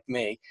 like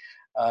me.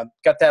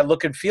 Got that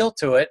look and feel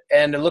to it.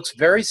 And it looks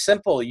very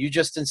simple. You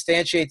just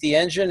instantiate the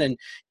engine and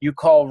you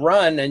call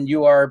run, and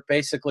you are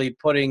basically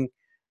putting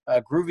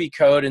Groovy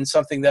code in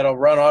something that'll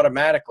run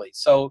automatically.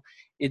 So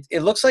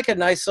it looks like a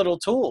nice little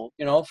tool,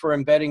 for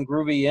embedding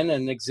Groovy in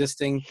an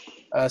existing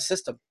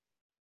system.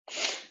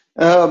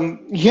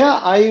 Yeah,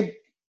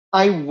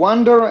 I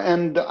wonder,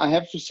 and I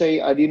have to say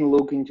I didn't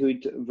look into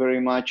it very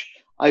much.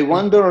 I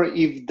wonder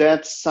if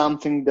that's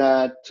something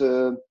that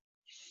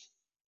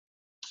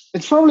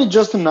it's probably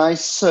just a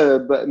nice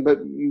but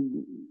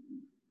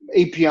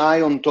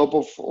API on top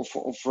of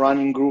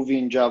running Groovy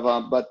in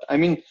Java. But I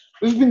mean,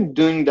 we've been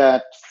doing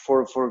that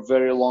for a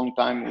very long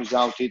time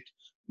without it,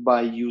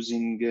 by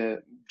using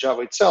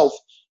Java itself.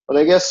 But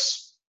I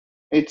guess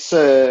it's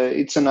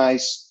a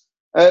nice.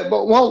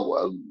 But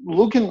well,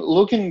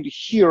 looking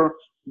here,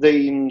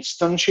 they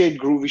instantiate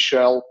Groovy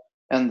shell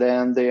and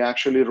then they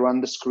actually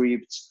run the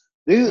scripts.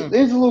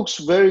 This looks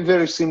very,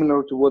 very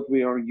similar to what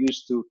we are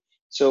used to.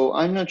 So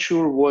I'm not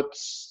sure what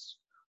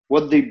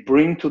they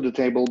bring to the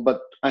table,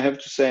 but I have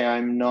to say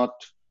I'm not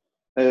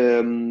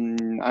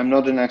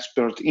an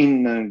expert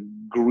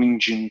in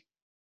Grengen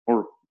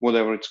or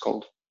whatever it's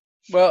called.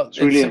 Well,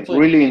 it's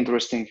really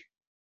interesting.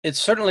 It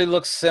certainly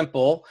looks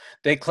simple.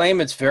 They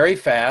claim it's very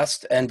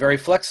fast and very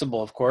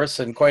flexible, of course,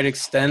 and quite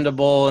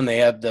extendable, and they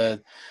have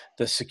the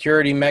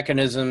security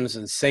mechanisms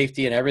and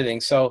safety and everything.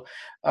 So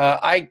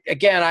I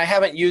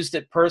haven't used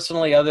it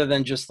personally other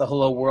than just the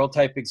Hello World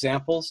type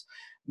examples,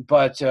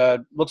 but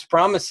looks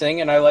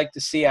promising, and I like to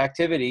see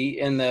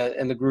activity in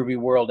the Groovy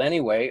world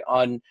anyway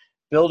on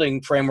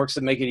building frameworks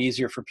that make it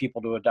easier for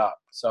people to adopt.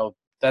 So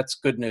that's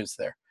good news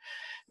there.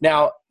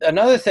 Now,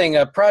 another thing,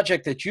 a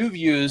project that you've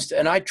used,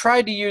 and I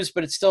tried to use,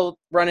 but it's still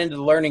run into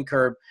the learning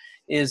curve,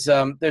 is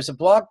there's a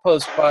blog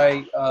post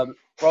by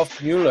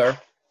Rolf Mueller,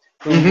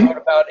 who wrote Mm-hmm.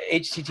 about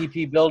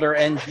HTTP Builder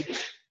NG,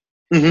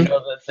 Mm-hmm.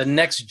 the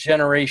next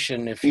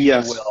generation, if you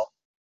Yes. will.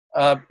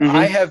 I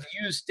Mm-hmm. have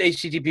used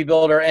HTTP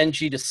Builder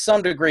NG to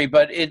some degree,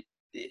 but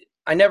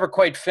I never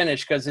quite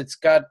finished because it's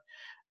got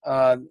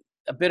uh,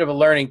 a bit of a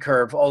learning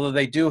curve, although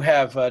they do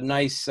have a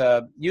nice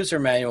user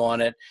manual on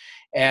it.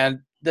 And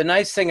the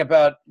nice thing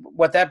about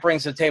what that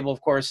brings to the table,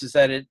 of course, is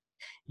that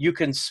you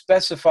can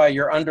specify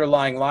your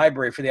underlying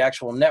library for the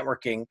actual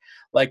networking,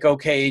 like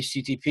OK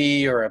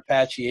HTTP or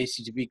Apache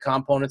HTTP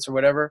components or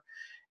whatever.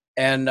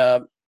 And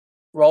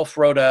Rolf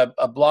wrote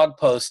a blog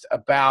post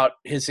about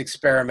his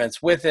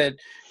experiments with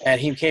it, and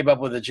he came up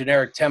with a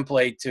generic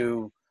template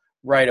to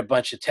write a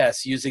bunch of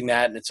tests using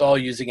that, and it's all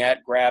using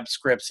 @grab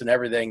scripts and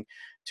everything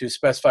to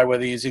specify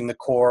whether using the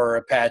core or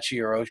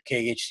Apache or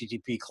OK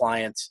HTTP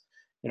clients,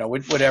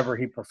 whatever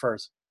he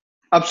prefers.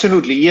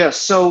 Absolutely, yes.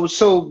 So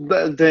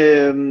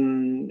the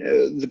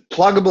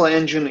pluggable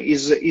engine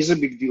is a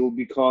big deal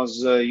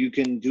because you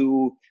can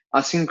do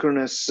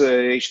asynchronous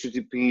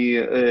HTTP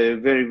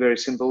very very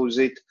simple with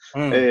it,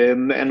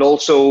 Mm. and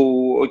also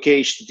OK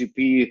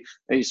HTTP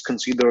is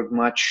considered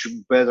much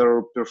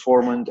better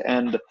performant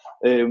and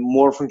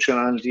more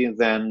functionality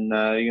than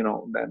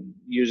than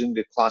using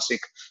the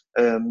classic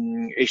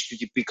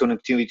HTTP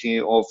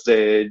connectivity of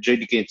the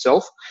JDK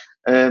itself.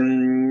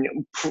 Um,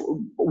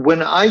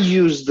 when I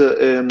used the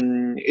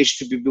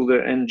HTTP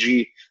Builder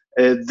NG,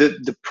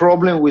 the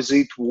problem with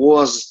it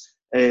was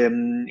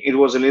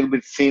a little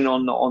bit thin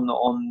on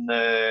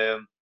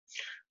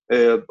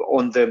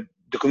the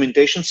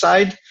documentation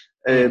side.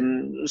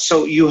 Mm.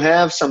 So you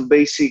have some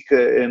basic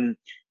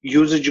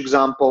usage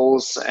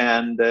examples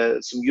and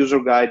some user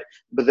guide,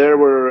 but there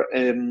were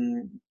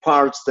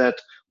parts that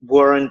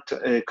weren't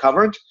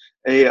covered.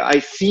 I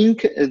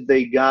think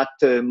they got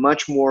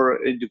much more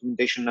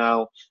documentation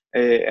now,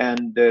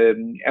 and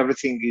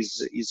everything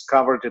is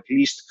covered at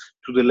least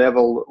to the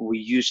level we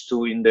used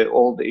to in the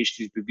old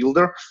HTTP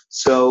Builder.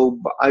 So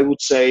I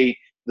would say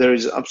there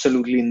is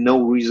absolutely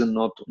no reason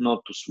not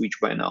to switch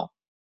by now.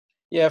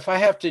 Yeah, if I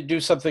have to do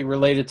something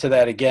related to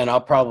that again,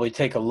 I'll probably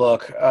take a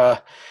look.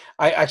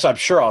 I'm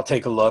sure I'll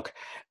take a look.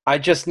 I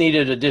just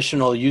needed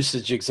additional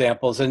usage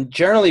examples. And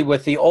generally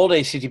with the old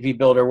HTTP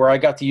builder, where I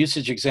got the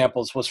usage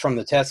examples was from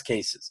the test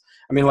cases.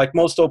 I mean, like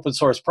most open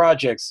source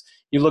projects,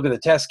 you look at the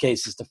test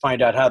cases to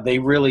find out how they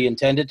really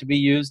intended to be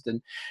used.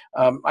 And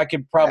I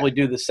could probably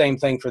do the same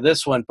thing for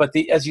this one. But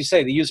as you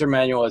say, the user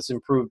manual has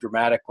improved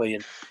dramatically.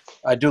 And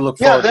I do look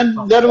Yeah, forward to then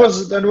playing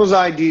with that. that was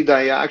I did.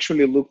 I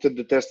actually looked at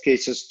the test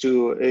cases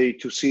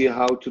to see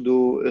how to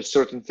do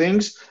certain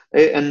things,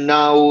 and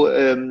now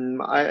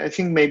I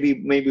think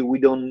maybe we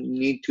don't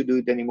need to do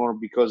it anymore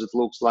because it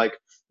looks like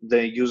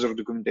the user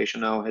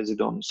documentation now has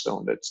it on.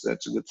 So that's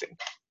a good thing.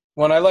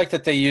 Well, I like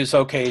that they use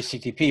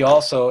OKHTTP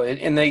also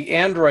in the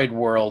Android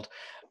world.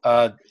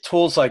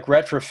 Tools like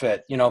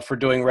Retrofit, for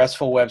doing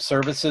RESTful web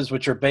services,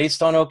 which are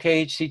based on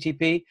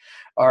OKHTTP,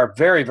 are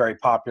very, very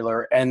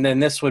popular. And then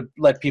this would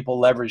let people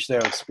leverage their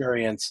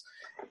experience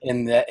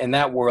in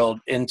that world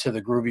into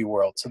the Groovy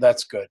world. So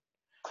that's good.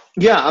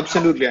 Yeah,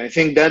 absolutely. I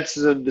think that's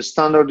the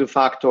standard de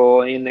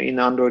facto in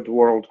Android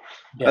world.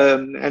 Yeah.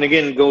 And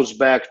again, it goes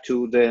back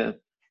to the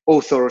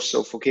authors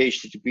of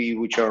OKHTTP,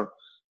 which are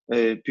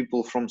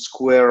people from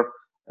Square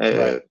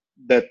Right.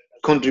 that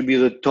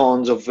contributed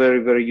tons of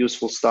very, very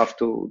useful stuff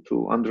to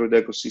Android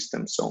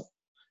ecosystem. So,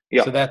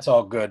 yeah. So that's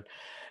all good.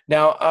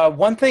 Now,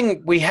 one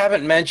thing we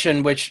haven't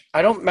mentioned, which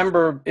I don't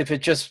remember if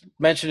it just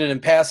mentioned it in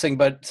passing,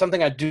 but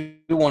something I do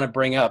want to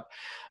bring up.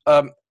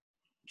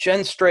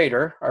 Jen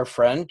Strader, our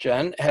friend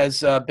Jen,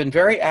 has been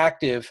very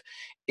active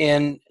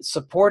in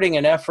supporting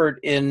an effort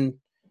in,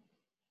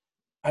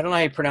 I don't know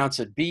how you pronounce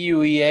it,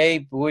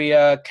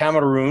 Buea,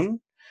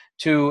 Cameroon,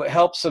 to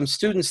help some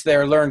students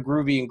there learn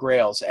Groovy and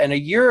Grails. And a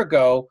year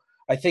ago,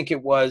 I think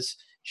it was,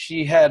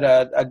 she had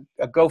a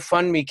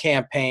GoFundMe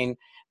campaign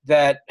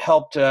that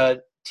helped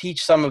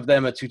teach some of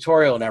them a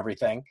tutorial and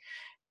everything.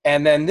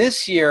 And then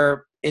this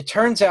year, it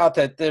turns out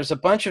that there's a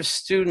bunch of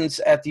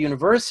students at the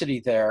university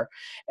there,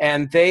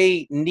 and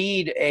they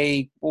need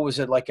like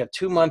a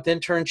 2-month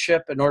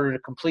internship in order to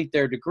complete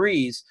their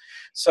degrees.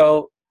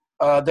 So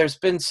there's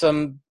been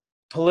some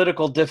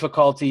political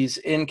difficulties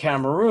in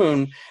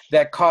Cameroon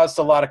that caused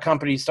a lot of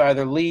companies to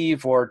either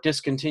leave or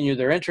discontinue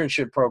their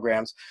internship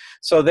programs.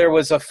 So there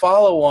was a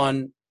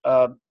follow-on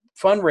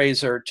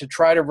fundraiser to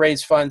try to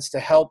raise funds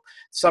to help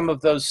some of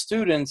those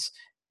students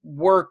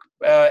work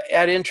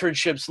at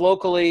internships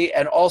locally,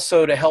 and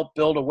also to help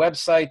build a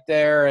website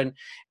there.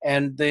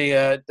 And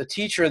the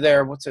teacher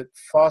there, what's it,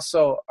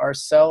 Fosso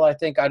Arcel, I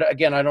think.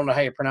 Again, I don't know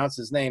how you pronounce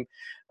his name.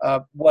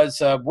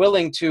 Was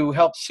willing to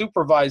help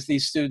supervise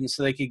these students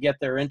so they could get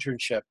their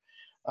internship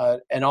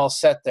and all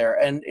set there.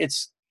 And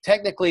it's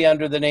technically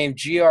under the name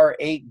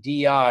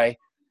GR8DI,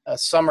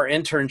 Summer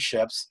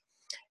Internships.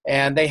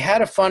 And they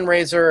had a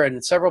fundraiser,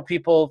 and several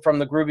people from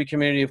the Groovy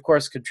community, of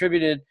course,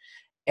 contributed.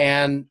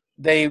 And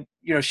they,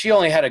 she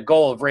only had a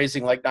goal of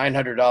raising like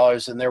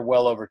 $900, and they're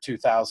well over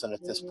 2,000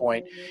 at this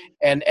point.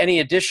 And any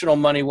additional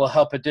money will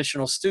help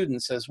additional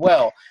students as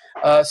well.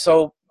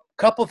 So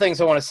a couple things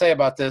I want to say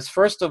about this.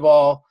 First of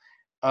all,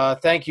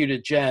 thank you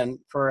to Jen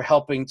for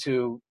helping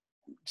to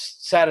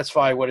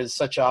satisfy what is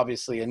such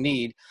obviously a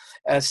need.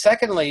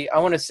 Secondly, I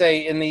want to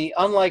say, in the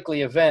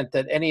unlikely event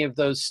that any of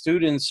those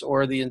students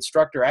or the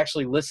instructor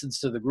actually listens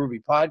to the Groovy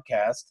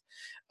podcast,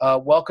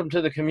 welcome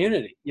to the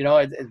community.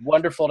 It's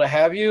wonderful to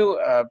have you.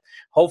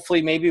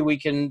 Hopefully, maybe we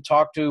can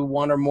talk to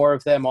one or more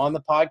of them on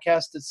the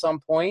podcast at some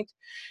point.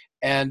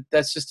 And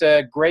that's just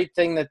a great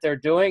thing that they're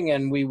doing,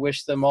 and we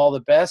wish them all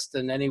the best.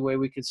 And any way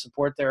we can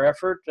support their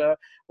effort,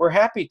 we're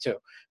happy to.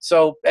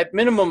 So at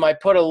minimum, I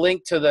put a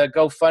link to the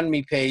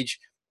GoFundMe page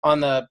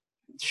on the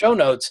show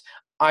notes.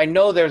 I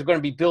know there's going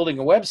to be building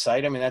a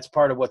website. I mean, that's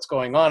part of what's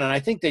going on. And I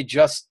think they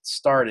just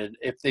started,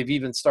 if they've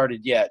even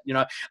started yet.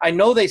 I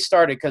know they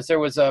started because there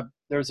was a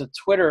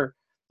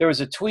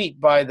tweet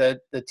by the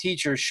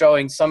teacher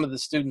showing some of the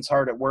students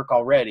hard at work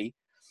already.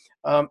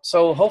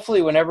 So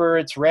hopefully whenever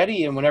it's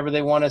ready and whenever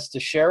they want us to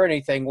share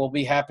anything, we'll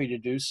be happy to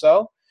do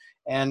so.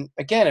 And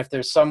again, if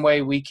there's some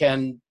way we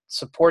can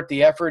support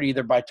the effort,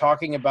 either by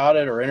talking about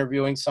it or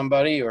interviewing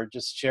somebody or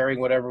just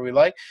sharing whatever we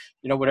like,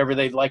 whatever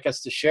they'd like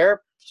us to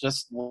share,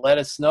 just let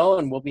us know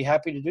and we'll be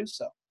happy to do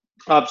so.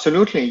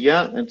 Absolutely.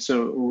 Yeah. It's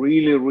a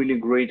really, really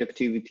great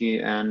activity,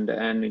 and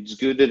it's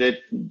good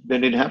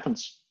that it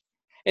happens.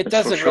 It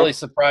doesn't really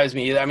surprise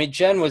me either. I mean,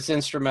 Jen was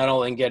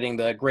instrumental in getting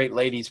the Great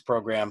Ladies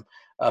program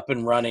up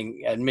and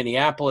running in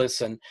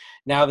Minneapolis, and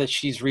now that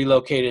she's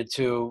relocated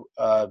to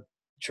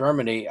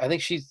Germany, I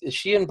think is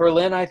she in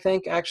Berlin, I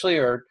think, actually,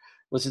 or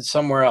was it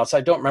somewhere else?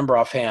 I don't remember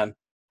offhand.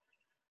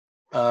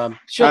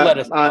 She'll let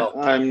us know.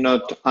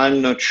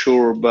 I'm not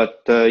sure,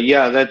 but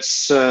yeah,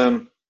 that's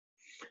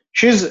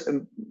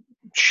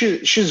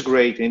she's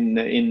great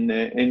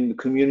in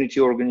community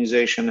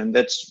organization, and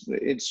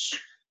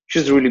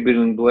she's really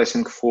been a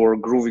blessing for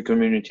Groovy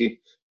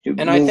community.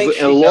 And I think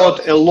a lot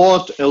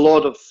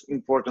of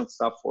important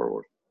stuff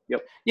forward.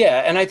 Yep. Yeah,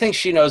 and I think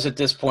she knows at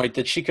this point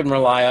that she can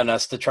rely on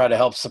us to try to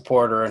help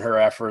support her in her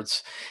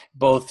efforts,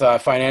 both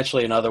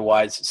financially and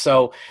otherwise.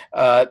 So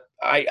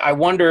I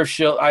wonder if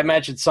I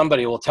imagine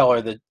somebody will tell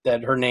her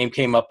that her name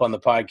came up on the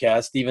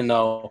podcast, even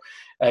though,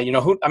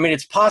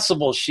 it's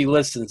possible she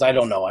listens. I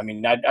don't know. I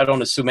mean, I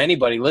don't assume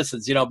anybody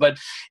listens, but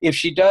if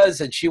she does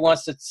and she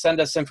wants to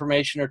send us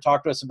information or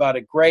talk to us about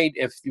it, great.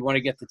 If you want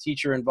to get the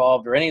teacher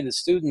involved or any of the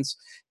students,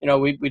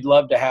 we'd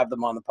love to have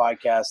them on the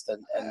podcast.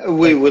 And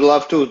we would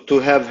love to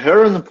have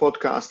her on the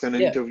podcast and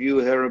interview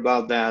her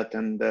about that.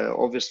 And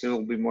obviously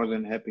we'll be more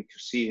than happy to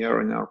see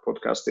her in our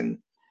podcast in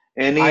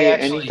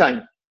any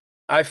time.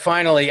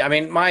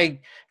 My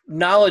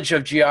knowledge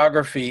of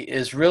geography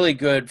is really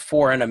good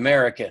for an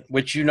American,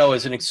 which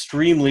is an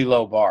extremely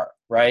low bar,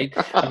 right?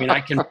 I mean,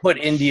 I can put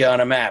India on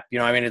a map,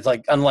 it's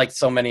like unlike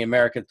so many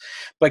Americans.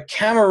 But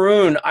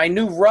Cameroon, I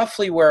knew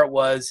roughly where it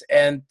was,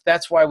 and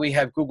that's why we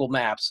have Google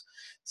Maps.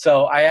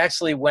 So I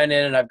actually went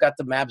in and I've got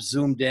the map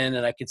zoomed in,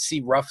 and I could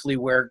see roughly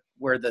where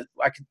the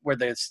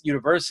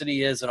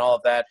university is and all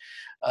of that.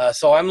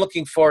 So I'm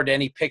looking forward to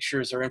any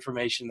pictures or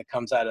information that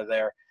comes out of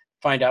there.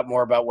 Find out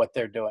more about what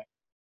they're doing.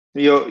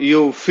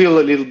 You feel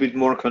a little bit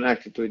more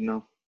connected to it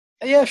now.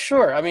 Yeah,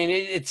 sure. I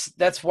mean,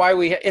 that's why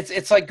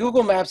it's like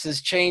Google Maps has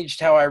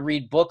changed how I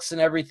read books and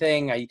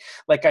everything. I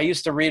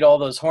used to read all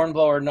those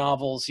Hornblower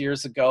novels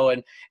years ago,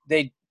 and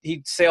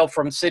he'd sail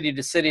from city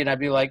to city, and I'd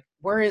be like,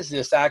 where is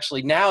this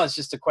actually? Now it's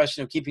just a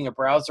question of keeping a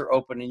browser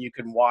open, and you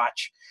can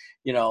watch,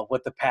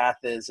 what the path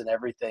is and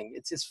everything.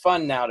 It's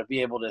fun now to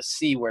be able to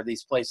see where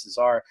these places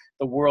are.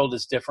 The world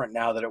is different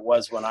now than it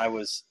was when I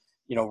was,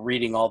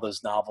 reading all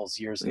those novels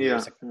years and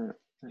years ago. Yeah.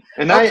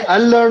 And okay. I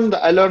learned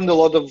a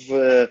lot of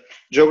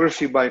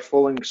geography by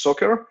following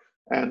soccer,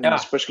 and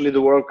especially the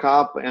World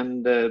Cup.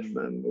 And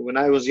when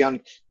I was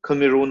young,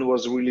 Cameroon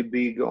was really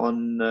big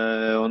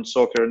on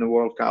soccer in the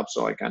World Cup,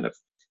 so I kind of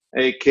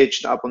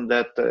catched up on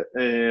that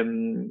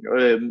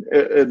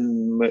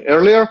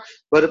earlier.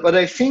 But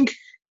I think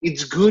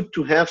it's good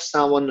to have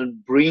someone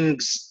that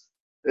brings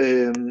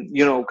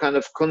kind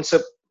of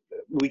concept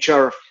which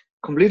are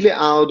completely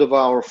out of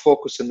our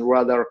focus and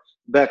rather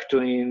back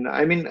to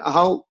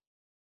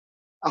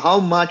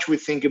how much we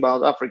think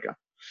about Africa,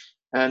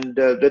 and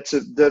that's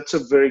a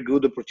very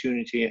good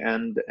opportunity,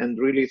 and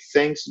really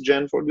thanks,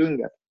 Jen, for doing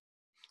that.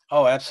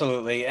 Oh,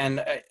 absolutely.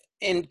 And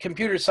in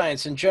computer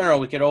science in general,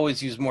 we could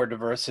always use more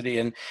diversity,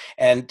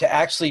 and to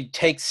actually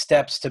take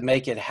steps to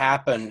make it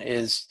happen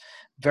is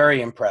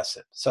very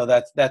impressive. So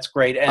that's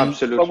great. And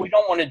Absolutely. but we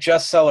don't want to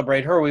just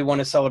celebrate her. We want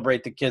to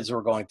celebrate the kids who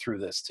are going through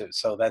this too.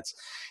 So that's,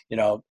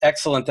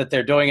 excellent that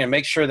they're doing it. And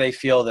make sure they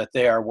feel that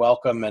they are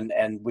welcome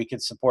and we can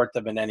support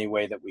them in any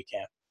way that we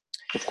can.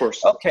 Of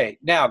course. Okay,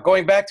 now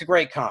going back to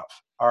Great Conf.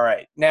 All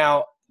right,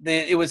 now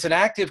it was an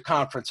active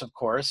conference, of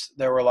course.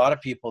 There were a lot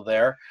of people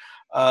there.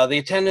 The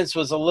attendance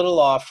was a little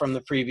off from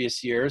the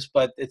previous years,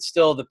 but it's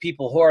still, the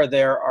people who are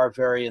there are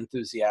very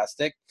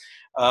enthusiastic.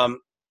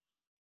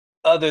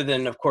 Other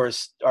than, of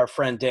course, our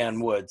friend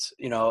Dan Woods,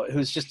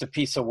 who's just a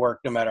piece of work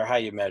no matter how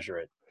you measure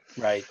it,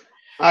 right?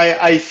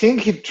 I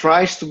think he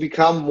tries to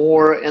become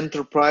more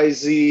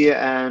enterprisey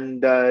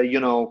and,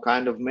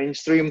 kind of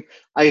mainstream.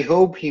 I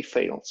hope he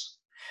fails.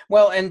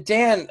 Well, and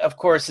Dan, of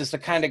course, is the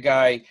kind of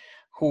guy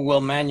who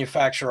will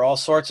manufacture all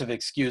sorts of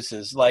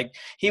excuses. Like,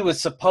 he was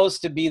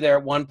supposed to be there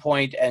at one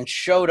point and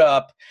showed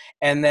up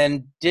and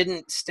then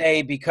didn't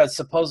stay because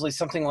supposedly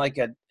something like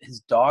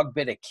his dog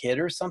bit a kid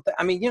or something.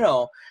 I mean,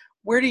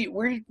 where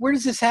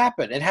does this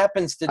happen? It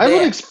happens to Dan. I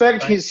would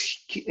expect right?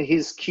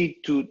 his kid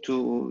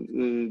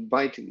to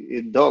bite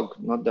a dog,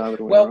 not the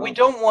other way Well, around. we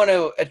don't want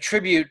to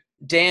attribute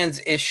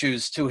Dan's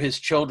issues to his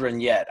children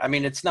yet. I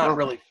mean, it's not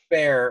really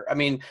fair. I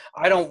mean,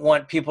 I don't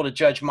want people to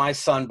judge my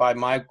son by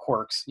my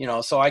quirks,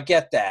 so I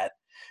get that.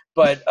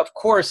 But of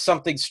course,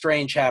 something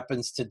strange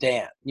happens to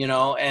Dan,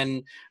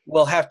 and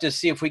we'll have to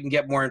see if we can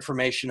get more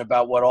information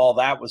about what all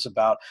that was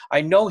about. I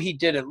know he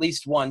did at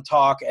least one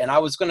talk, and I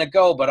was going to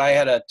go, but I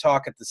had a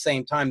talk at the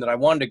same time that I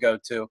wanted to go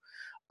to.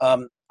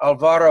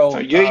 Alvaro. So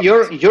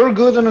you're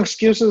good on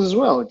excuses as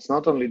well. It's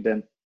not only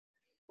Dan.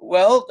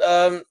 Well,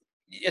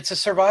 it's a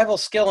survival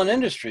skill in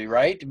industry,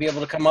 right? To be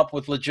able to come up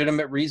with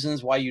legitimate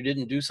reasons why you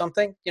didn't do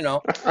something,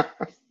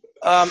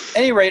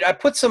 Any rate, I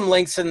put some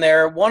links in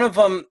there. One of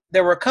them,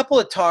 there were a couple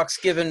of talks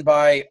given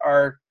by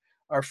our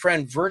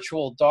friend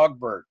Virtual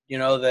Dogbert.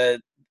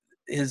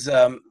 His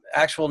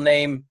actual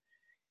name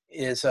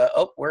is,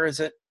 where is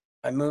it?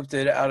 I moved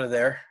it out of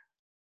there.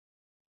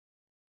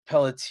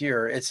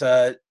 Pelletier. It's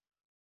there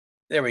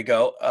we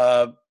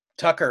go.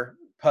 Tucker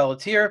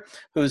Pelletier,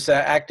 who's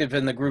active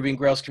in the Groovy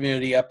Grails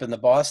community up in the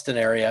Boston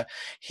area.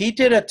 He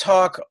did a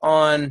talk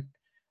on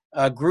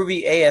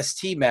Groovy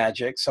AST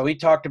magic. So he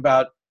talked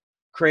about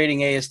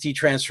creating AST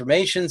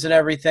transformations and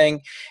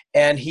everything.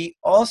 And he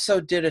also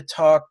did a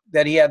talk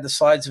that he had the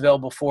slides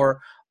available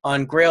for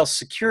on Grails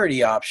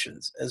security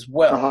options as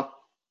well.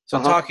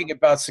 So talking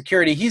about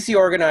security, he's the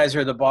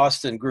organizer of the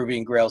Boston Groovy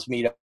and Grails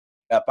meetup.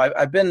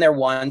 I've been there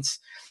once.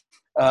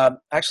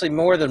 Actually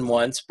more than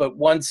once, but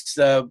once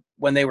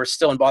when they were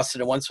still in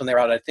Boston and once when they were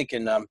out, I think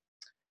in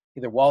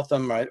either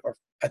Waltham or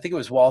I think it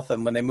was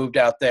Waltham when they moved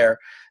out there.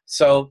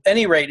 So at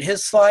any rate,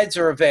 his slides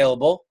are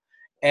available.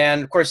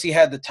 And of course he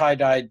had the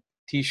tie-dyed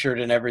t-shirt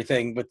and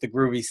everything with the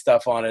groovy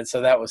stuff on it.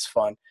 So that was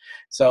fun.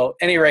 So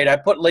at any rate, I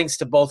put links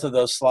to both of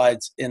those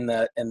slides in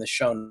the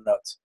show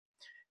notes.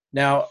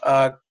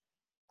 Now,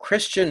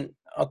 Christian,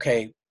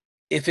 okay,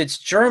 if it's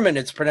German,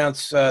 it's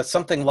pronounced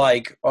something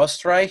like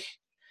Österreich.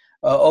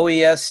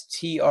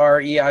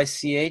 Oestreich,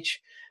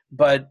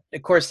 but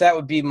of course that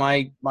would be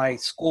my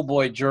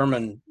schoolboy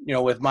German,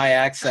 with my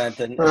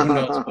accent, and who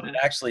knows what it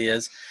actually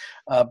is.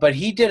 But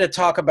he did a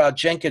talk about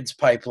Jenkins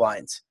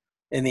pipelines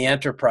in the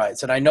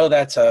enterprise, and I know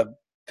that's a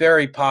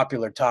very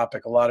popular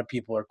topic. A lot of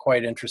people are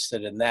quite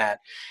interested in that,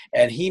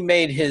 and he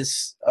made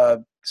his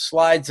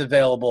slides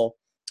available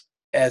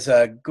as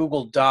a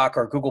Google Doc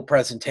or Google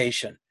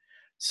presentation.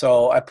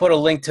 So I put a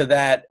link to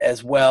that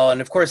as well.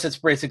 And of course, it's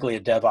basically a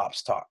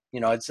DevOps talk.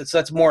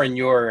 That's more in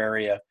your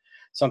area,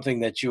 something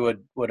that you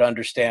would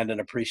understand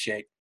and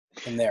appreciate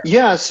in there.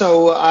 Yeah,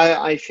 so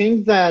I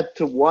think that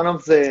one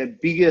of the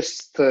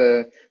biggest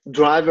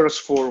drivers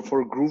for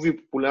Groovy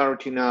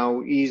popularity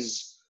now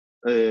is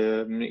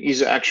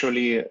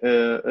actually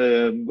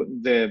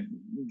the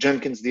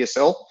Jenkins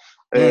DSL.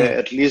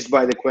 At least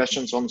by the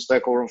questions on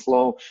Stack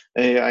Overflow,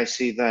 I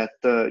see that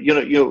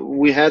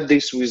we had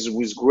this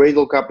with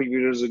Gradle a couple of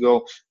years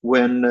ago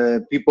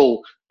when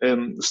people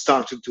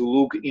started to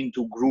look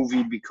into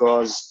Groovy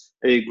because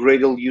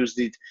Gradle used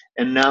it,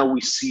 and now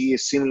we see a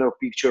similar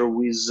picture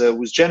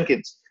with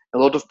Jenkins. A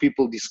lot of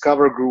people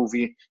discover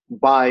Groovy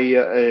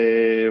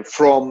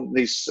from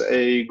this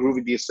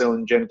Groovy DSL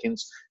in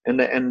Jenkins,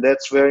 and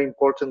that's very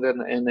important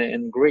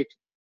and great.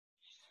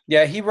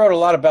 Yeah, he wrote a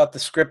lot about the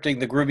scripting,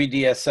 the Groovy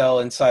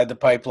DSL inside the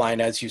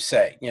pipeline, as you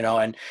say,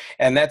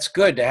 and that's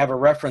good to have a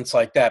reference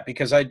like that,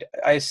 because I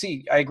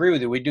agree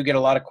with you. We do get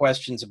a lot of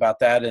questions about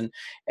that,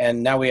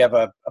 and now we have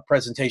a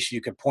presentation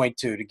you could point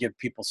to give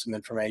people some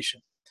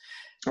information.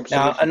 Absolutely.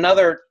 Now,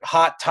 another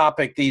hot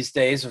topic these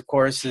days, of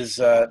course, is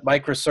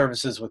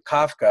microservices with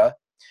Kafka,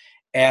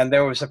 and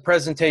there was a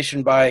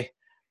presentation by,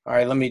 all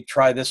right, let me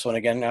try this one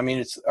again. I mean,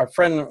 it's our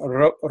friend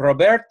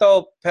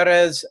Roberto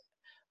Perez,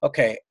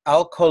 okay,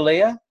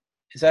 Alcolea.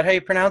 Is that how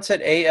you pronounce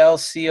it?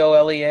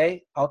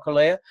 Alcolea?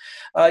 Alcolea?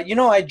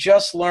 I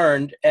just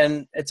learned,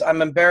 and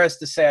I'm embarrassed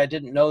to say I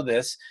didn't know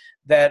this,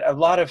 that a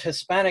lot of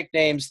Hispanic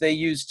names, they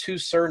use two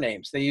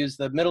surnames. They use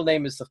the middle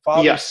name is the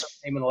father's Yes.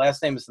 surname and the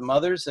last name is the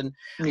mother's. And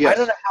I don't Yes.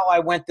 know how I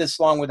went this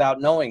long without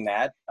knowing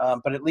that,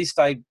 but at least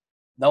I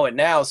know it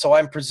now. So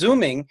I'm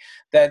presuming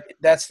that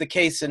that's the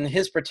case in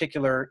his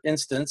particular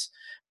instance.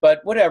 But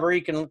whatever,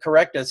 he can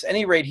correct us. At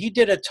any rate, he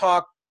did a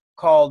talk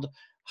called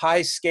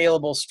High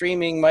Scalable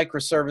Streaming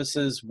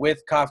Microservices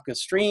with Kafka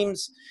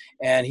Streams,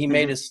 and he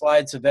made his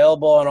slides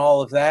available on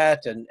all of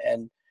that.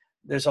 And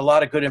there's a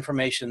lot of good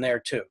information there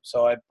too.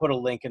 So I put a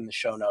link in the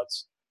show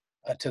notes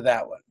to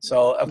that one.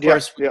 So of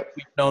course we've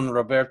known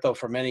Roberto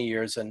for many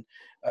years, and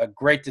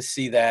great to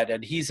see that.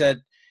 And he's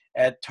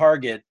at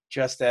Target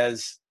just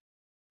as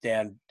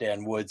Dan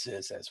Woods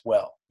is as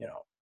well.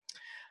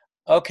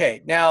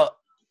 Okay, now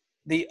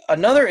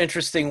another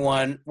interesting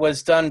one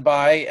was done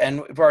by,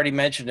 and we've already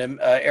mentioned him,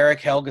 Eric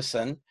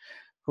Helgeson,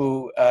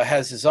 who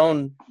has his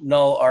own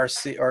null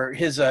RC, or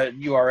his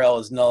URL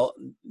is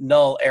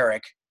null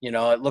Eric.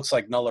 It looks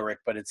like Nulleric,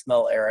 but it's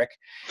Null Eric.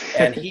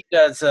 And he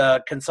does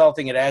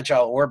consulting at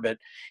Agile Orbit.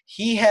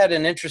 He had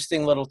an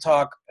interesting little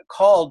talk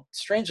called,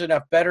 strangely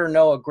enough, Better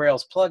Know a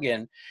Grails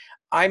Plugin.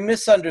 I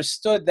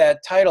misunderstood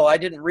that title. I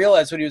didn't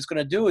realize what he was going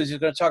to do is he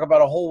was going to talk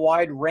about a whole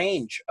wide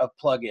range of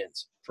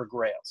plugins for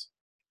Grails.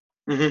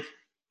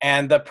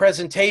 And the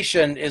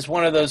presentation is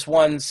one of those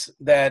ones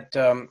that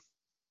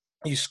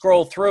you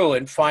scroll through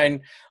and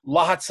find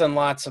lots and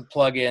lots of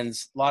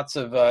plugins, lots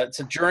of, it's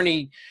a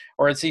journey,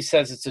 or as he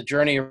says, it's a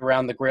journey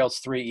around the Grails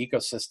 3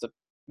 ecosystem.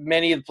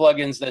 Many of the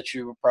plugins that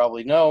you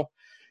probably know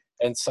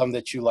and some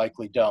that you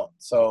likely don't.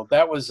 So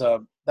that was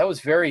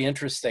very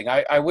interesting.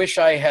 I wish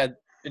I had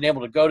been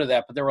able to go to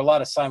that, but there were a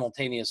lot of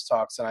simultaneous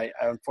talks, and I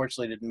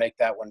unfortunately didn't make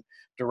that one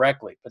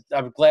directly, but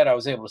I'm glad I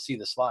was able to see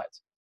the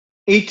slides.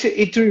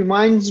 It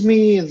reminds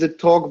me of the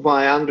talk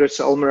by Andres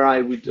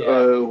Almerai,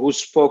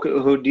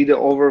 who did an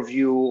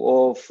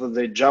overview of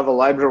the Java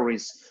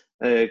libraries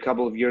a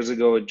couple of years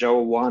ago at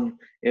Java 1,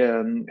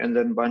 and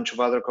then a bunch of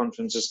other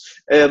conferences.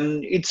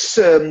 It's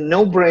a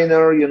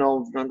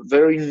no-brainer,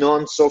 very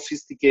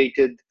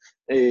non-sophisticated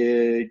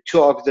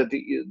talk that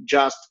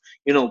just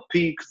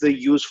pick the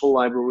useful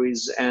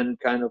libraries and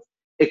kind of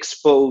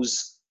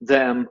expose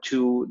them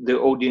to the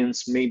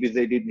audience. Maybe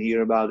they didn't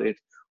hear about it,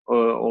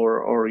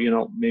 or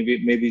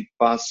maybe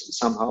pass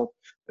somehow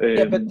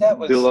but that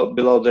was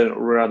below the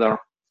radar.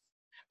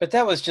 But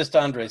that was just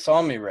Andres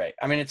Almerai.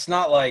 I mean, it's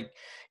not like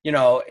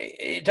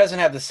it doesn't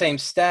have the same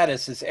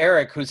status as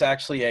Eric, who's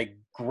actually a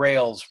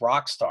Grails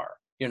rock star.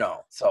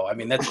 So I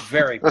mean that's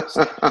very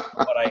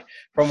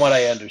from what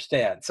I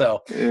understand.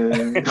 So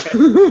at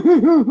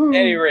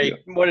any rate,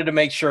 wanted to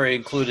make sure he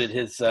included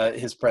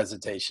his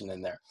presentation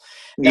in there.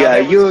 Now,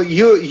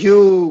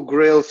 you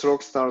Grails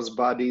rock stars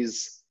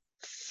buddies.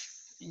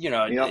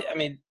 I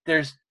mean,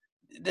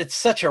 it's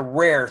such a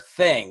rare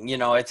thing,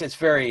 it's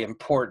very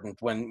important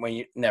when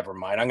you, never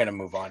mind, I'm going to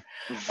move on.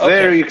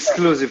 Very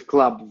exclusive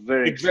club,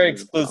 very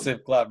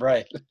exclusive club,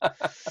 right?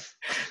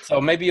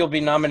 So maybe you'll be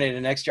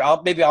nominated next year.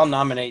 Maybe I'll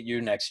nominate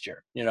you next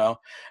year.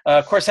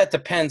 Of course that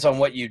depends on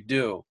what you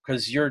do,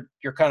 because you're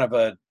kind of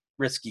a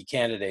risky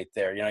candidate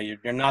there.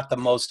 You're not the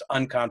most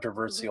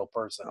uncontroversial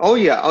person. Oh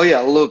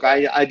yeah. Look,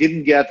 I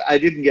didn't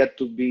get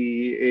to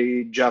be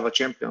a Java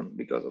champion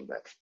because of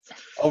that.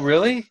 Oh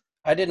really?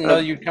 I didn't know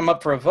you'd come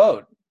up for a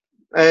vote.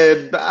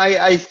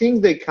 I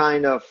think they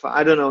kind of,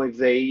 I don't know if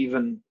they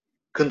even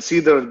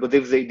considered, but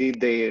if they did,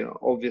 they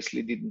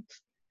obviously didn't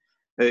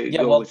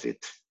go with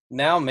it.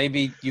 Now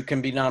maybe you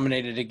can be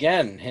nominated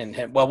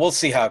again. Well, we'll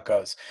see how it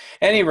goes.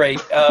 At any rate,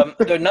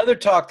 another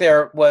talk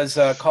there was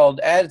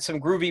called Add Some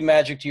Groovy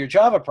Magic to Your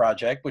Java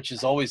Project, which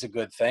is always a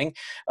good thing.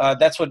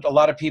 That's what a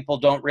lot of people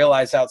don't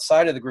realize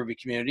outside of the Groovy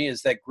community,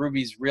 is that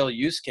Groovy's real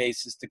use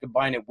case is to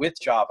combine it with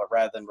Java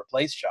rather than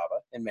replace Java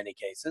in many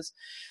cases.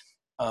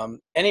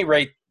 Any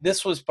rate,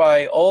 this was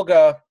by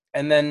Olga,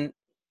 and then,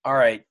 all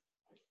right,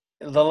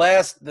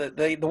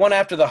 the one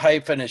after the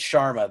hyphen is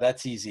Sharma.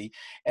 That's easy.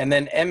 And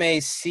then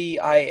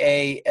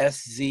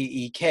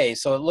Maciaszek.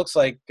 So it looks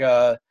like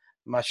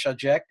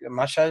Maszajek.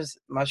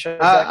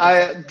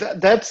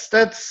 That's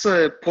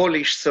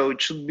Polish, so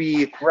it should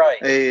be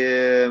right.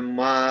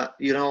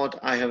 You know what?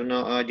 I have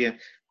no idea.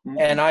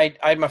 And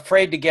I'm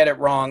afraid to get it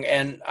wrong.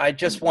 And I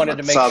just wanted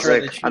to make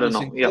sure that she was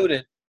included.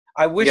 Yeah.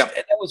 I wish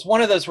that was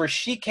one of those where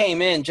she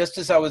came in just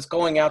as I was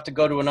going out to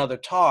go to another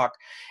talk,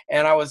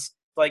 and I was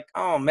like,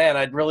 oh man,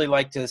 I'd really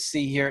like to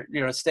stay here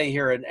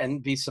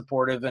and be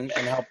supportive and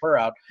help her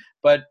out.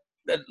 But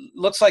it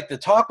looks like the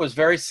talk was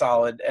very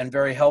solid and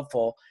very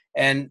helpful.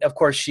 And of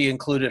course, she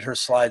included her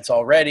slides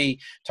already,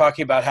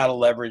 talking about how to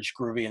leverage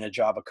Groovy in a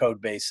Java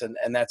code base,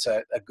 and that's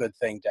a good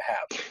thing to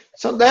have.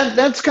 So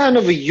that's kind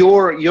of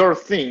your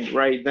thing,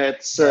 right?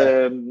 That's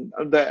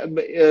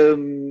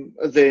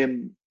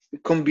the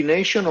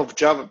combination of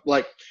Java,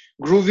 like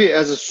Groovy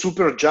as a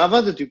super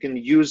Java that you can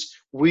use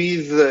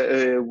with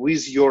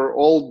your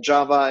old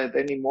Java at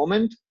any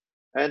moment.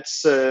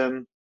 That's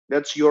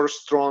your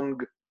strong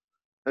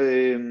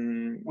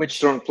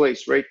strong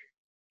place, right?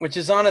 Which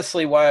is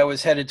honestly why I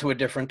was headed to a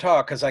different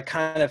talk, because I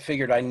kind of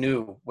figured I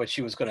knew what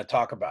she was going to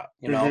talk about,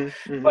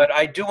 But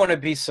I do want to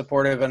be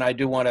supportive, and I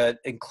do want to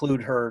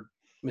include her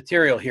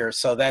material here.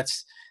 So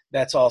that's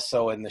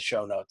also in the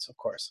show notes, of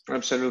course.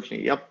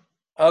 Absolutely, yep.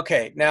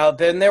 Okay, now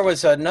then there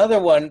was another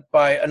one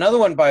by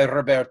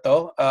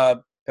Roberto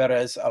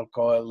Perez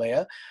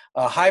Alcolea,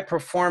 high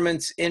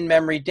performance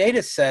in-memory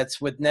data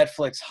sets with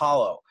Netflix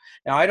Hollow.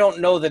 Now, I don't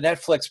know the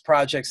Netflix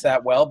projects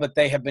that well, but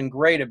they have been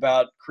great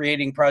about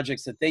creating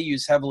projects that they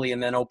use heavily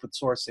and then open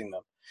sourcing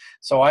them.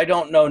 So I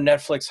don't know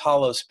Netflix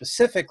Hollow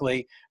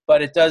specifically,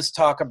 but it does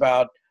talk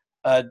about,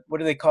 what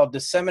do they call,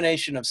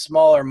 dissemination of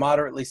smaller,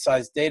 moderately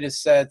sized data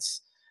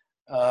sets,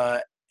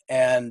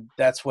 and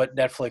that's what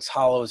Netflix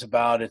Hollow is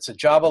about. It's a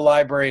Java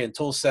library and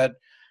tool set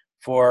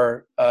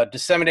for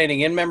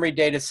disseminating in-memory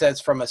data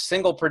sets from a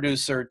single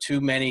producer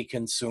to many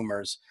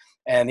consumers.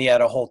 And he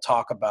had a whole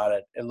talk about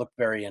it. It looked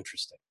very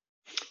interesting.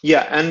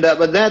 Yeah, and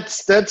but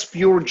that's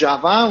pure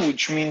Java,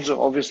 which means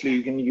obviously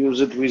you can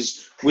use it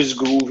with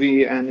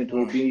Groovy, and it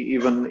will be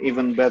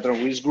even better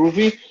with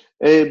Groovy.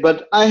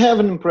 But I have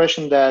an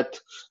impression that,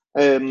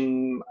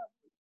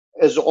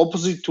 as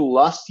opposite to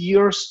last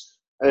year's,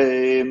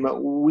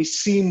 we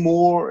see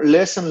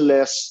less and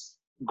less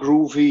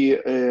Groovy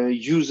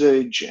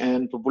usage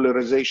and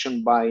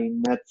popularization by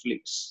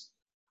Netflix.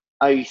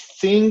 I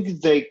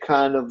think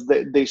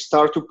they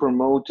start to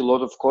promote a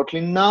lot of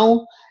Kotlin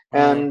now,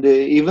 and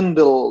even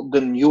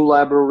the new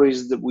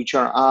libraries which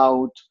are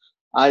out,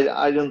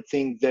 I don't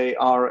think they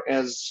are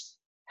as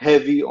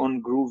heavy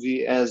on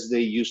Groovy as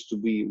they used to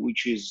be,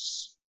 which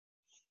is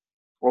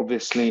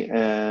obviously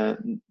a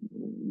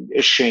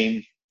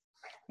shame.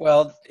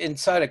 Well,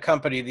 inside a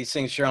company, these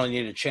things generally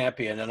need a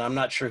champion, and I'm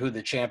not sure who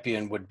the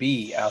champion would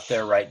be out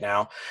there right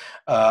now.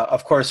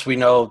 Of course, we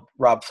know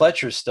Rob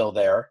Fletcher's still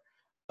there.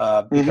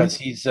 Because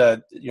he's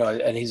and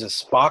he's a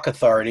Spock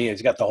authority.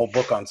 He's got the whole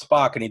book on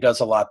Spock, and he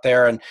does a lot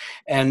there.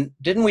 And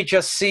didn't we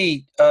just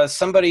see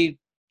somebody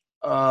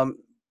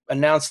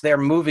announce they're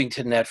moving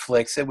to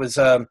Netflix? It was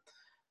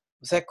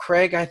that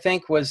Craig? I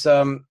think was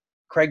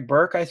Craig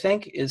Burke. I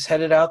think is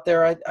headed out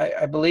there.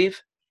 I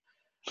believe.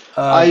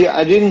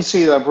 I didn't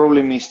see it. I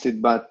probably missed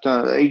it, but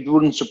it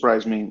wouldn't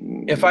surprise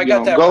me. If I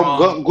got that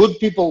wrong, good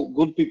people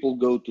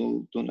go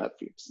to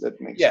Netflix. That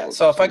makes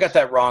so if I got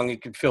that wrong, you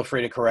can feel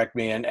free to correct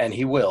me, and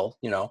he will,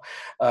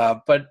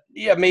 But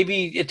yeah,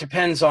 maybe it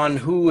depends on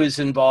who is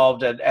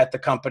involved at the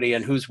company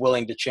and who's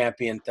willing to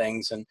champion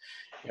things, and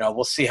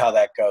we'll see how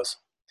that goes.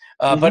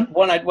 But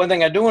one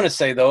thing I do want to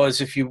say though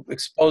is if you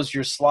expose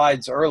your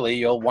slides early,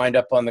 you'll wind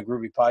up on the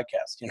Groovy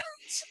podcast.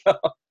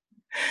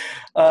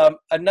 So,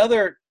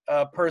 another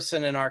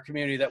person in our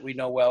community that we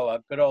know well,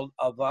 good old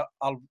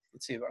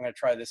let's see if I'm going to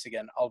try this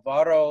again.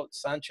 Alvaro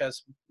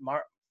Sanchez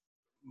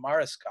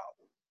Mariscal.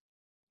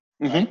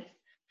 Right?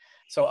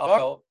 So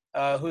Alvaro,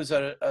 who's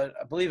I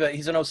believe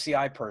he's an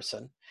OCI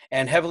person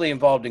and heavily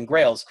involved in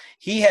Grails.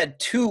 He had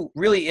two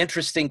really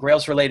interesting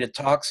Grails-related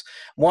talks,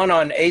 one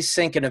on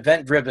async and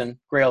event-driven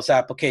Grails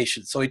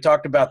applications. So he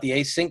talked about the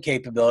async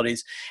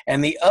capabilities,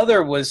 and the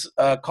other was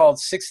called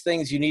 6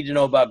 Things You Need to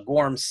Know About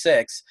GORM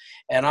 6.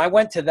 And I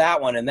went to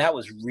that one, and that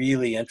was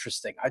really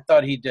interesting. I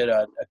thought he did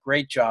a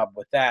great job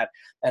with that.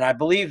 And I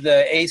believe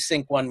the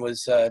async one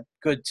was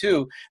good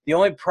too. The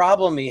only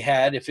problem he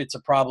had, if it's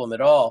a problem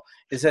at all,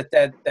 is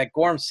that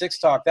GORM 6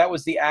 talk, that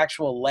was the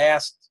actual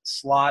last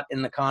slot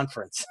in the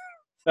conference.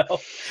 So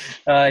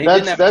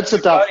that's a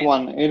tough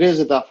one. It is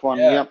a tough one.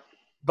 Yeah. Yep.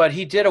 But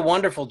he did a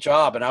wonderful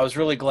job, and I was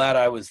really glad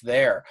I was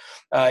there.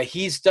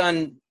 He's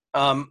done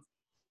at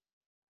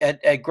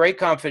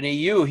GreatConf in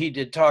EU. He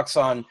did talks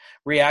on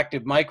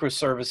reactive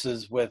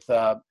microservices with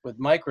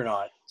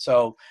Micronaut.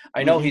 So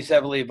I know he's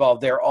heavily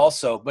involved there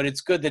also. But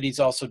it's good that he's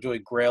also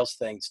doing Grails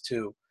things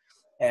too,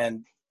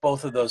 and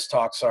both of those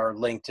talks are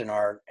linked in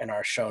our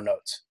show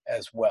notes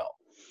as well.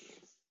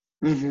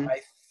 I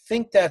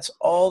think that's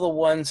all the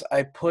ones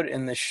I put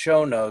in the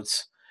show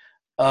notes.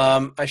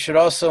 I should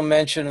also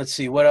mention, let's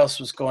see, what else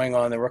was going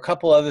on? There were a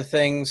couple other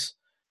things.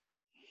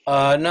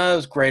 No, it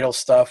was Gradle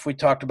stuff. We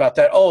talked about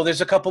that. Oh,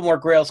 there's a couple more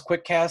Grails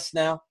Quickcasts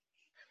now.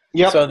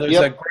 Yeah. So there's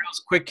a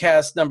Grails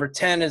Quickcast number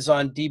 10 is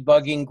on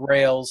debugging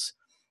Grails,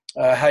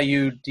 how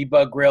you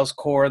debug Grails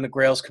core and the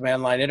Grails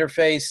command line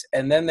interface.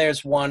 And then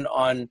there's one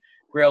on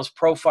Grails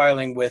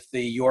profiling with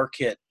the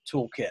YourKit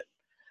toolkit.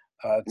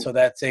 So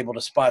that's able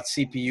to spot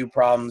CPU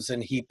problems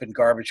and heap and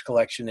garbage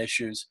collection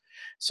issues.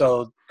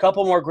 So a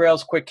couple more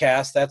Grails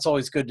Quickcasts. That's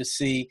always good to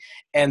see.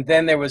 And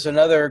then there was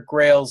another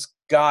Grails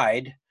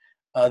guide,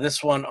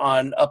 this one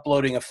on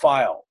uploading a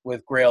file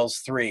with Grails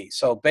 3.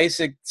 So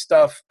basic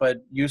stuff, but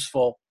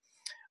useful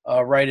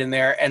right in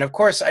there. And of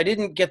course, I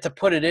didn't get to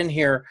put it in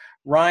here.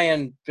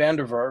 Ryan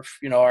Vanderwerf,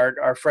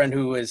 our friend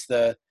who is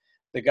the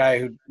guy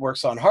who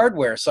works on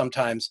hardware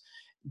sometimes,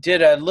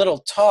 did a little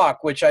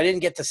talk, which I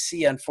didn't get to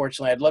see,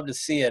 unfortunately. I'd love to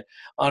see it,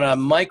 on a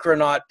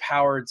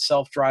Micronaut-powered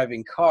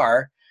self-driving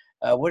car.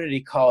 what did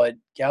he call it?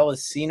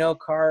 Galicino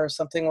car or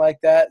something like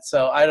that.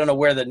 So I don't know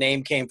where the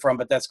name came from,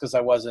 but that's because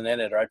I wasn't in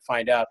it, or I'd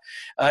find out.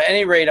 At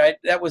any rate,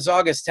 that was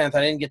August 10th.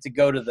 I didn't get to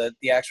go to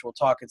the actual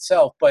talk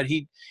itself, but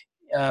he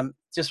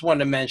just wanted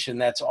to mention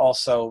that's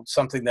also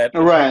something that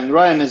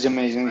Ryan is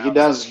amazing. He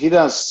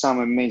does some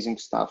amazing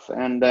stuff,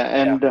 and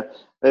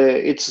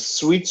it's a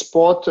sweet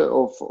spot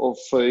of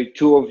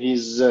two of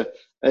his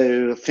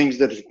things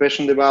that he's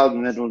passionate about,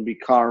 and that will be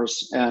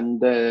cars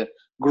and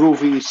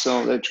Groovy.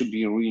 So that should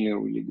be really,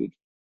 really good.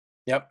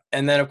 Yep.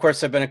 And then, of course,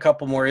 there have been a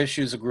couple more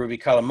issues of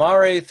Groovy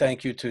Calamari.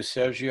 Thank you to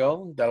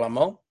Sergio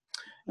Delamo.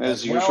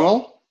 As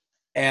usual.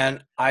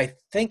 And I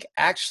think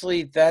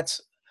actually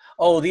that's,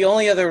 the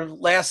only other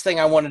last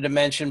thing I wanted to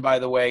mention, by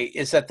the way,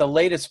 is that the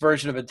latest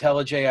version of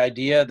IntelliJ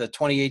IDEA, the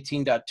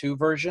 2018.2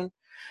 version,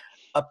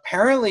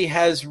 apparently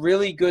has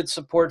really good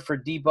support for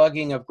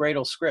debugging of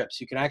Gradle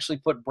scripts. You can actually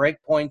put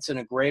breakpoints in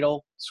a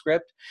Gradle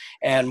script,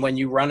 and when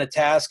you run a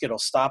task, it'll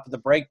stop at the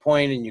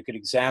breakpoint, and you could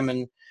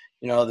examine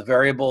the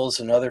variables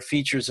and other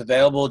features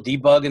available,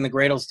 debug in the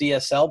Gradle's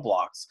DSL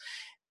blocks.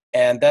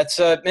 And that's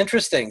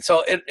interesting.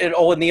 So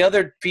and the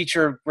other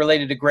feature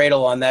related to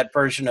Gradle on that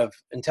version of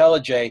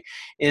IntelliJ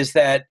is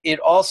that it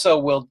also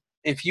will,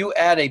 if you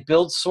add a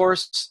build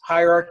source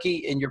hierarchy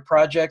in your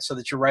project so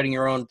that you're writing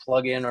your own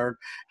plugin or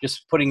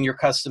just putting your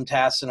custom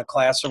tasks in a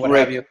class or what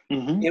have you,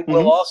 it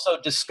will also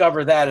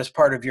discover that as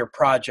part of your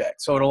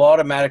project. So it'll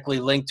automatically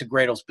link to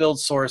Gradle's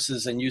build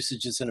sources and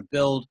usages in a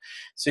build,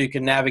 so you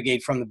can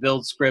navigate from the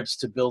build scripts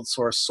to build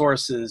source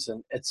sources,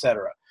 and et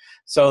cetera.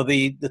 So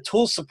the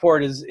tool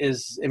support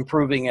is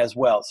improving as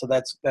well. So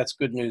that's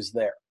good news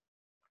there.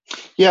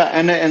 Yeah,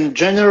 and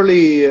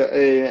generally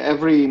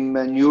every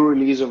new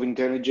release of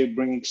IntelliJ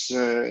brings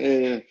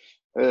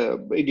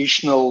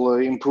additional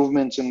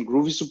improvements in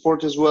Groovy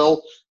support as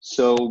well.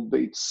 So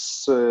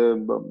it's,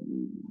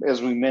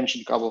 as we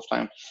mentioned a couple of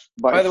times,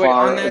 by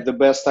far the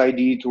best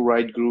idea to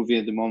write Groovy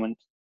at the moment.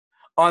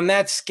 On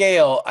that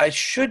scale, I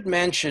should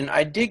mention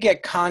I did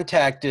get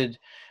contacted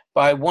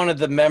by one of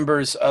the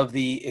members of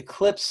the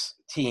Eclipse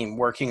team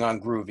working on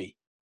Groovy.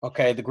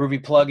 Okay, the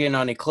Groovy plugin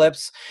on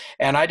Eclipse.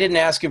 And I didn't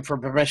ask him for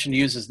permission to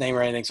use his name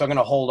or anything, so I'm going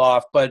to hold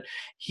off. But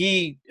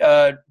he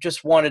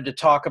just wanted to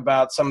talk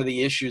about some of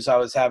the issues I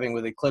was having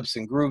with Eclipse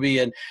and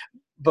Groovy. And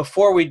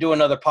before we do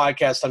another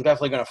podcast, I'm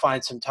definitely going to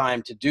find some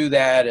time to do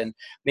that. And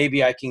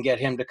maybe I can get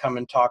him to come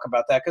and talk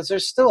about that, because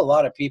there's still a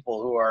lot of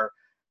people who are,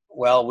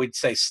 well, we'd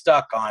say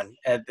stuck on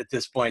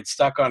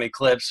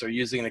Eclipse or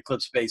using an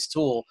Eclipse-based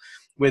tool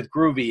with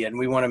Groovy. And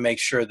we want to make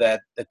sure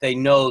that they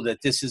know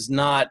that this is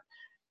not,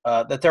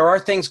 that there are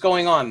things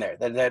going on there,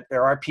 that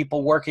there are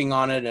people working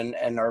on it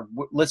and are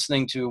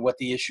listening to what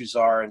the issues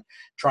are and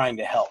trying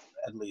to help,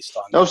 at least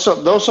on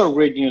that. Those are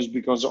great news,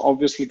 because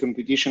obviously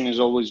competition is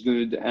always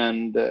good.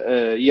 And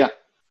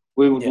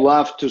we would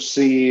love to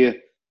see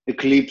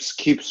Eclipse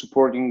keep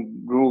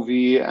supporting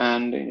Groovy,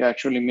 and it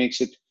actually makes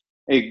it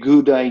a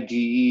good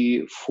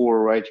IDE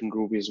for writing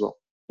Groovy as well.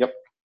 Yep.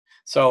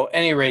 So, at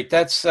any rate,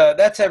 that's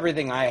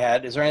everything I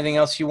had. Is there anything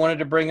else you wanted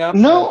to bring up?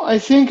 No, I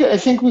think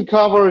we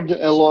covered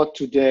a lot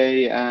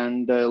today,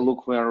 and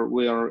look,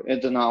 we are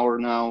at an hour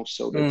now,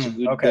 so that's a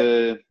good.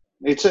 Okay.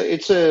 It's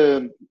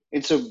a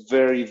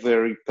very,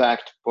 very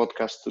packed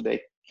podcast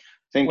today.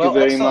 Thank you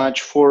very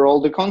much for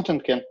all the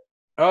content, Ken.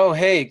 Oh,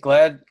 hey,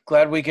 glad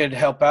we could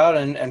help out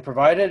and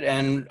provide it,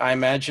 and I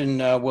imagine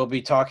we'll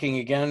be talking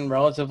again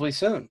relatively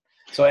soon.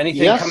 So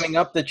anything coming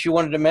up that you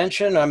wanted to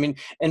mention? I mean,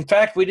 in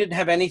fact, we didn't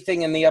have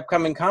anything in the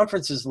upcoming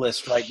conferences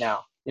list right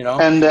now,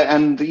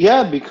 And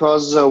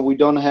because we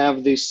don't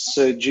have this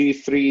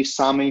G3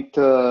 summit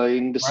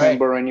in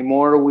December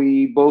anymore,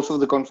 both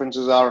of the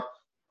conferences are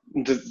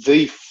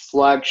the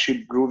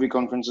flagship Groovy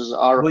conferences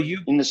are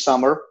in the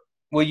summer.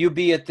 Will you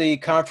be at the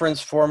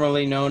conference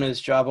formerly known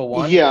as Java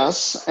 1?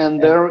 Yes,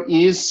 and there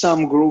is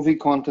some Groovy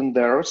content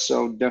there,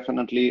 so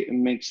definitely it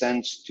makes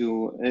sense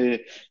to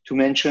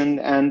mention.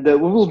 And we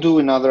will do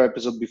another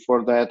episode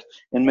before that,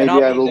 and maybe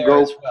I will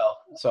go as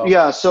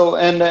well. So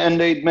and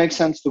it makes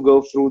sense to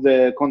go through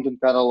the content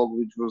catalog,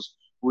 which was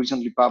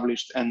recently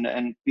published,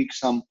 and pick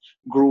some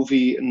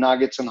Groovy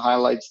nuggets and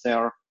highlights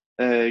there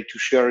to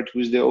share it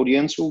with the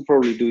audience. We'll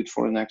probably do it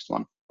for the next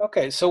one.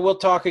 Okay, so we'll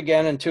talk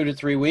again in 2 to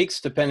 3 weeks,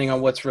 depending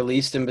on what's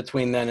released in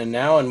between then and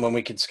now and when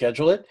we can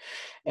schedule it.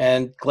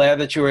 And glad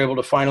that you were able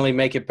to finally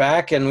make it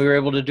back and we were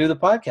able to do the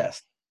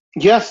podcast.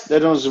 Yes,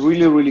 that was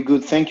really, really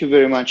good. Thank you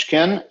very much,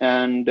 Ken.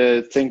 And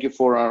thank you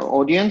for our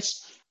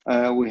audience.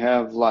 We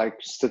have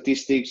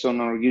statistics on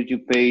our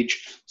YouTube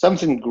page,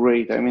 something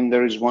great. I mean,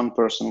 there is one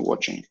person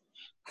watching.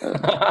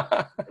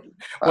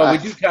 Well, we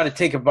do kind of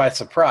take it by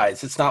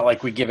surprise. It's not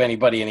like we give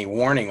anybody any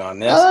warning on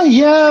this.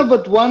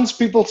 But once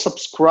people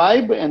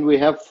subscribe, and we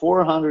have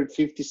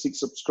 456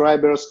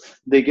 subscribers,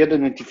 they get a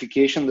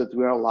notification that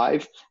we are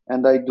live,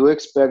 and I do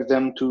expect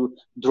them to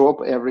drop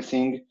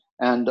everything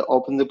and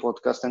open the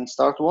podcast and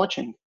start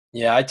watching.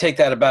 Yeah, I take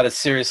that about as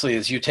seriously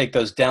as you take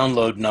those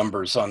download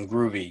numbers on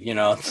Groovy.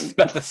 It's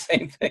about the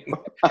same thing.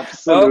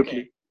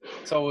 Absolutely.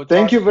 Okay. So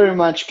thank you very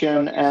much,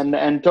 Ken,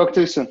 and talk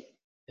to you soon.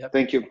 Yep.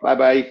 Thank you.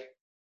 Bye-bye.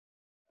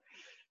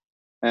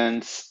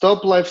 and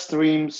stop live streams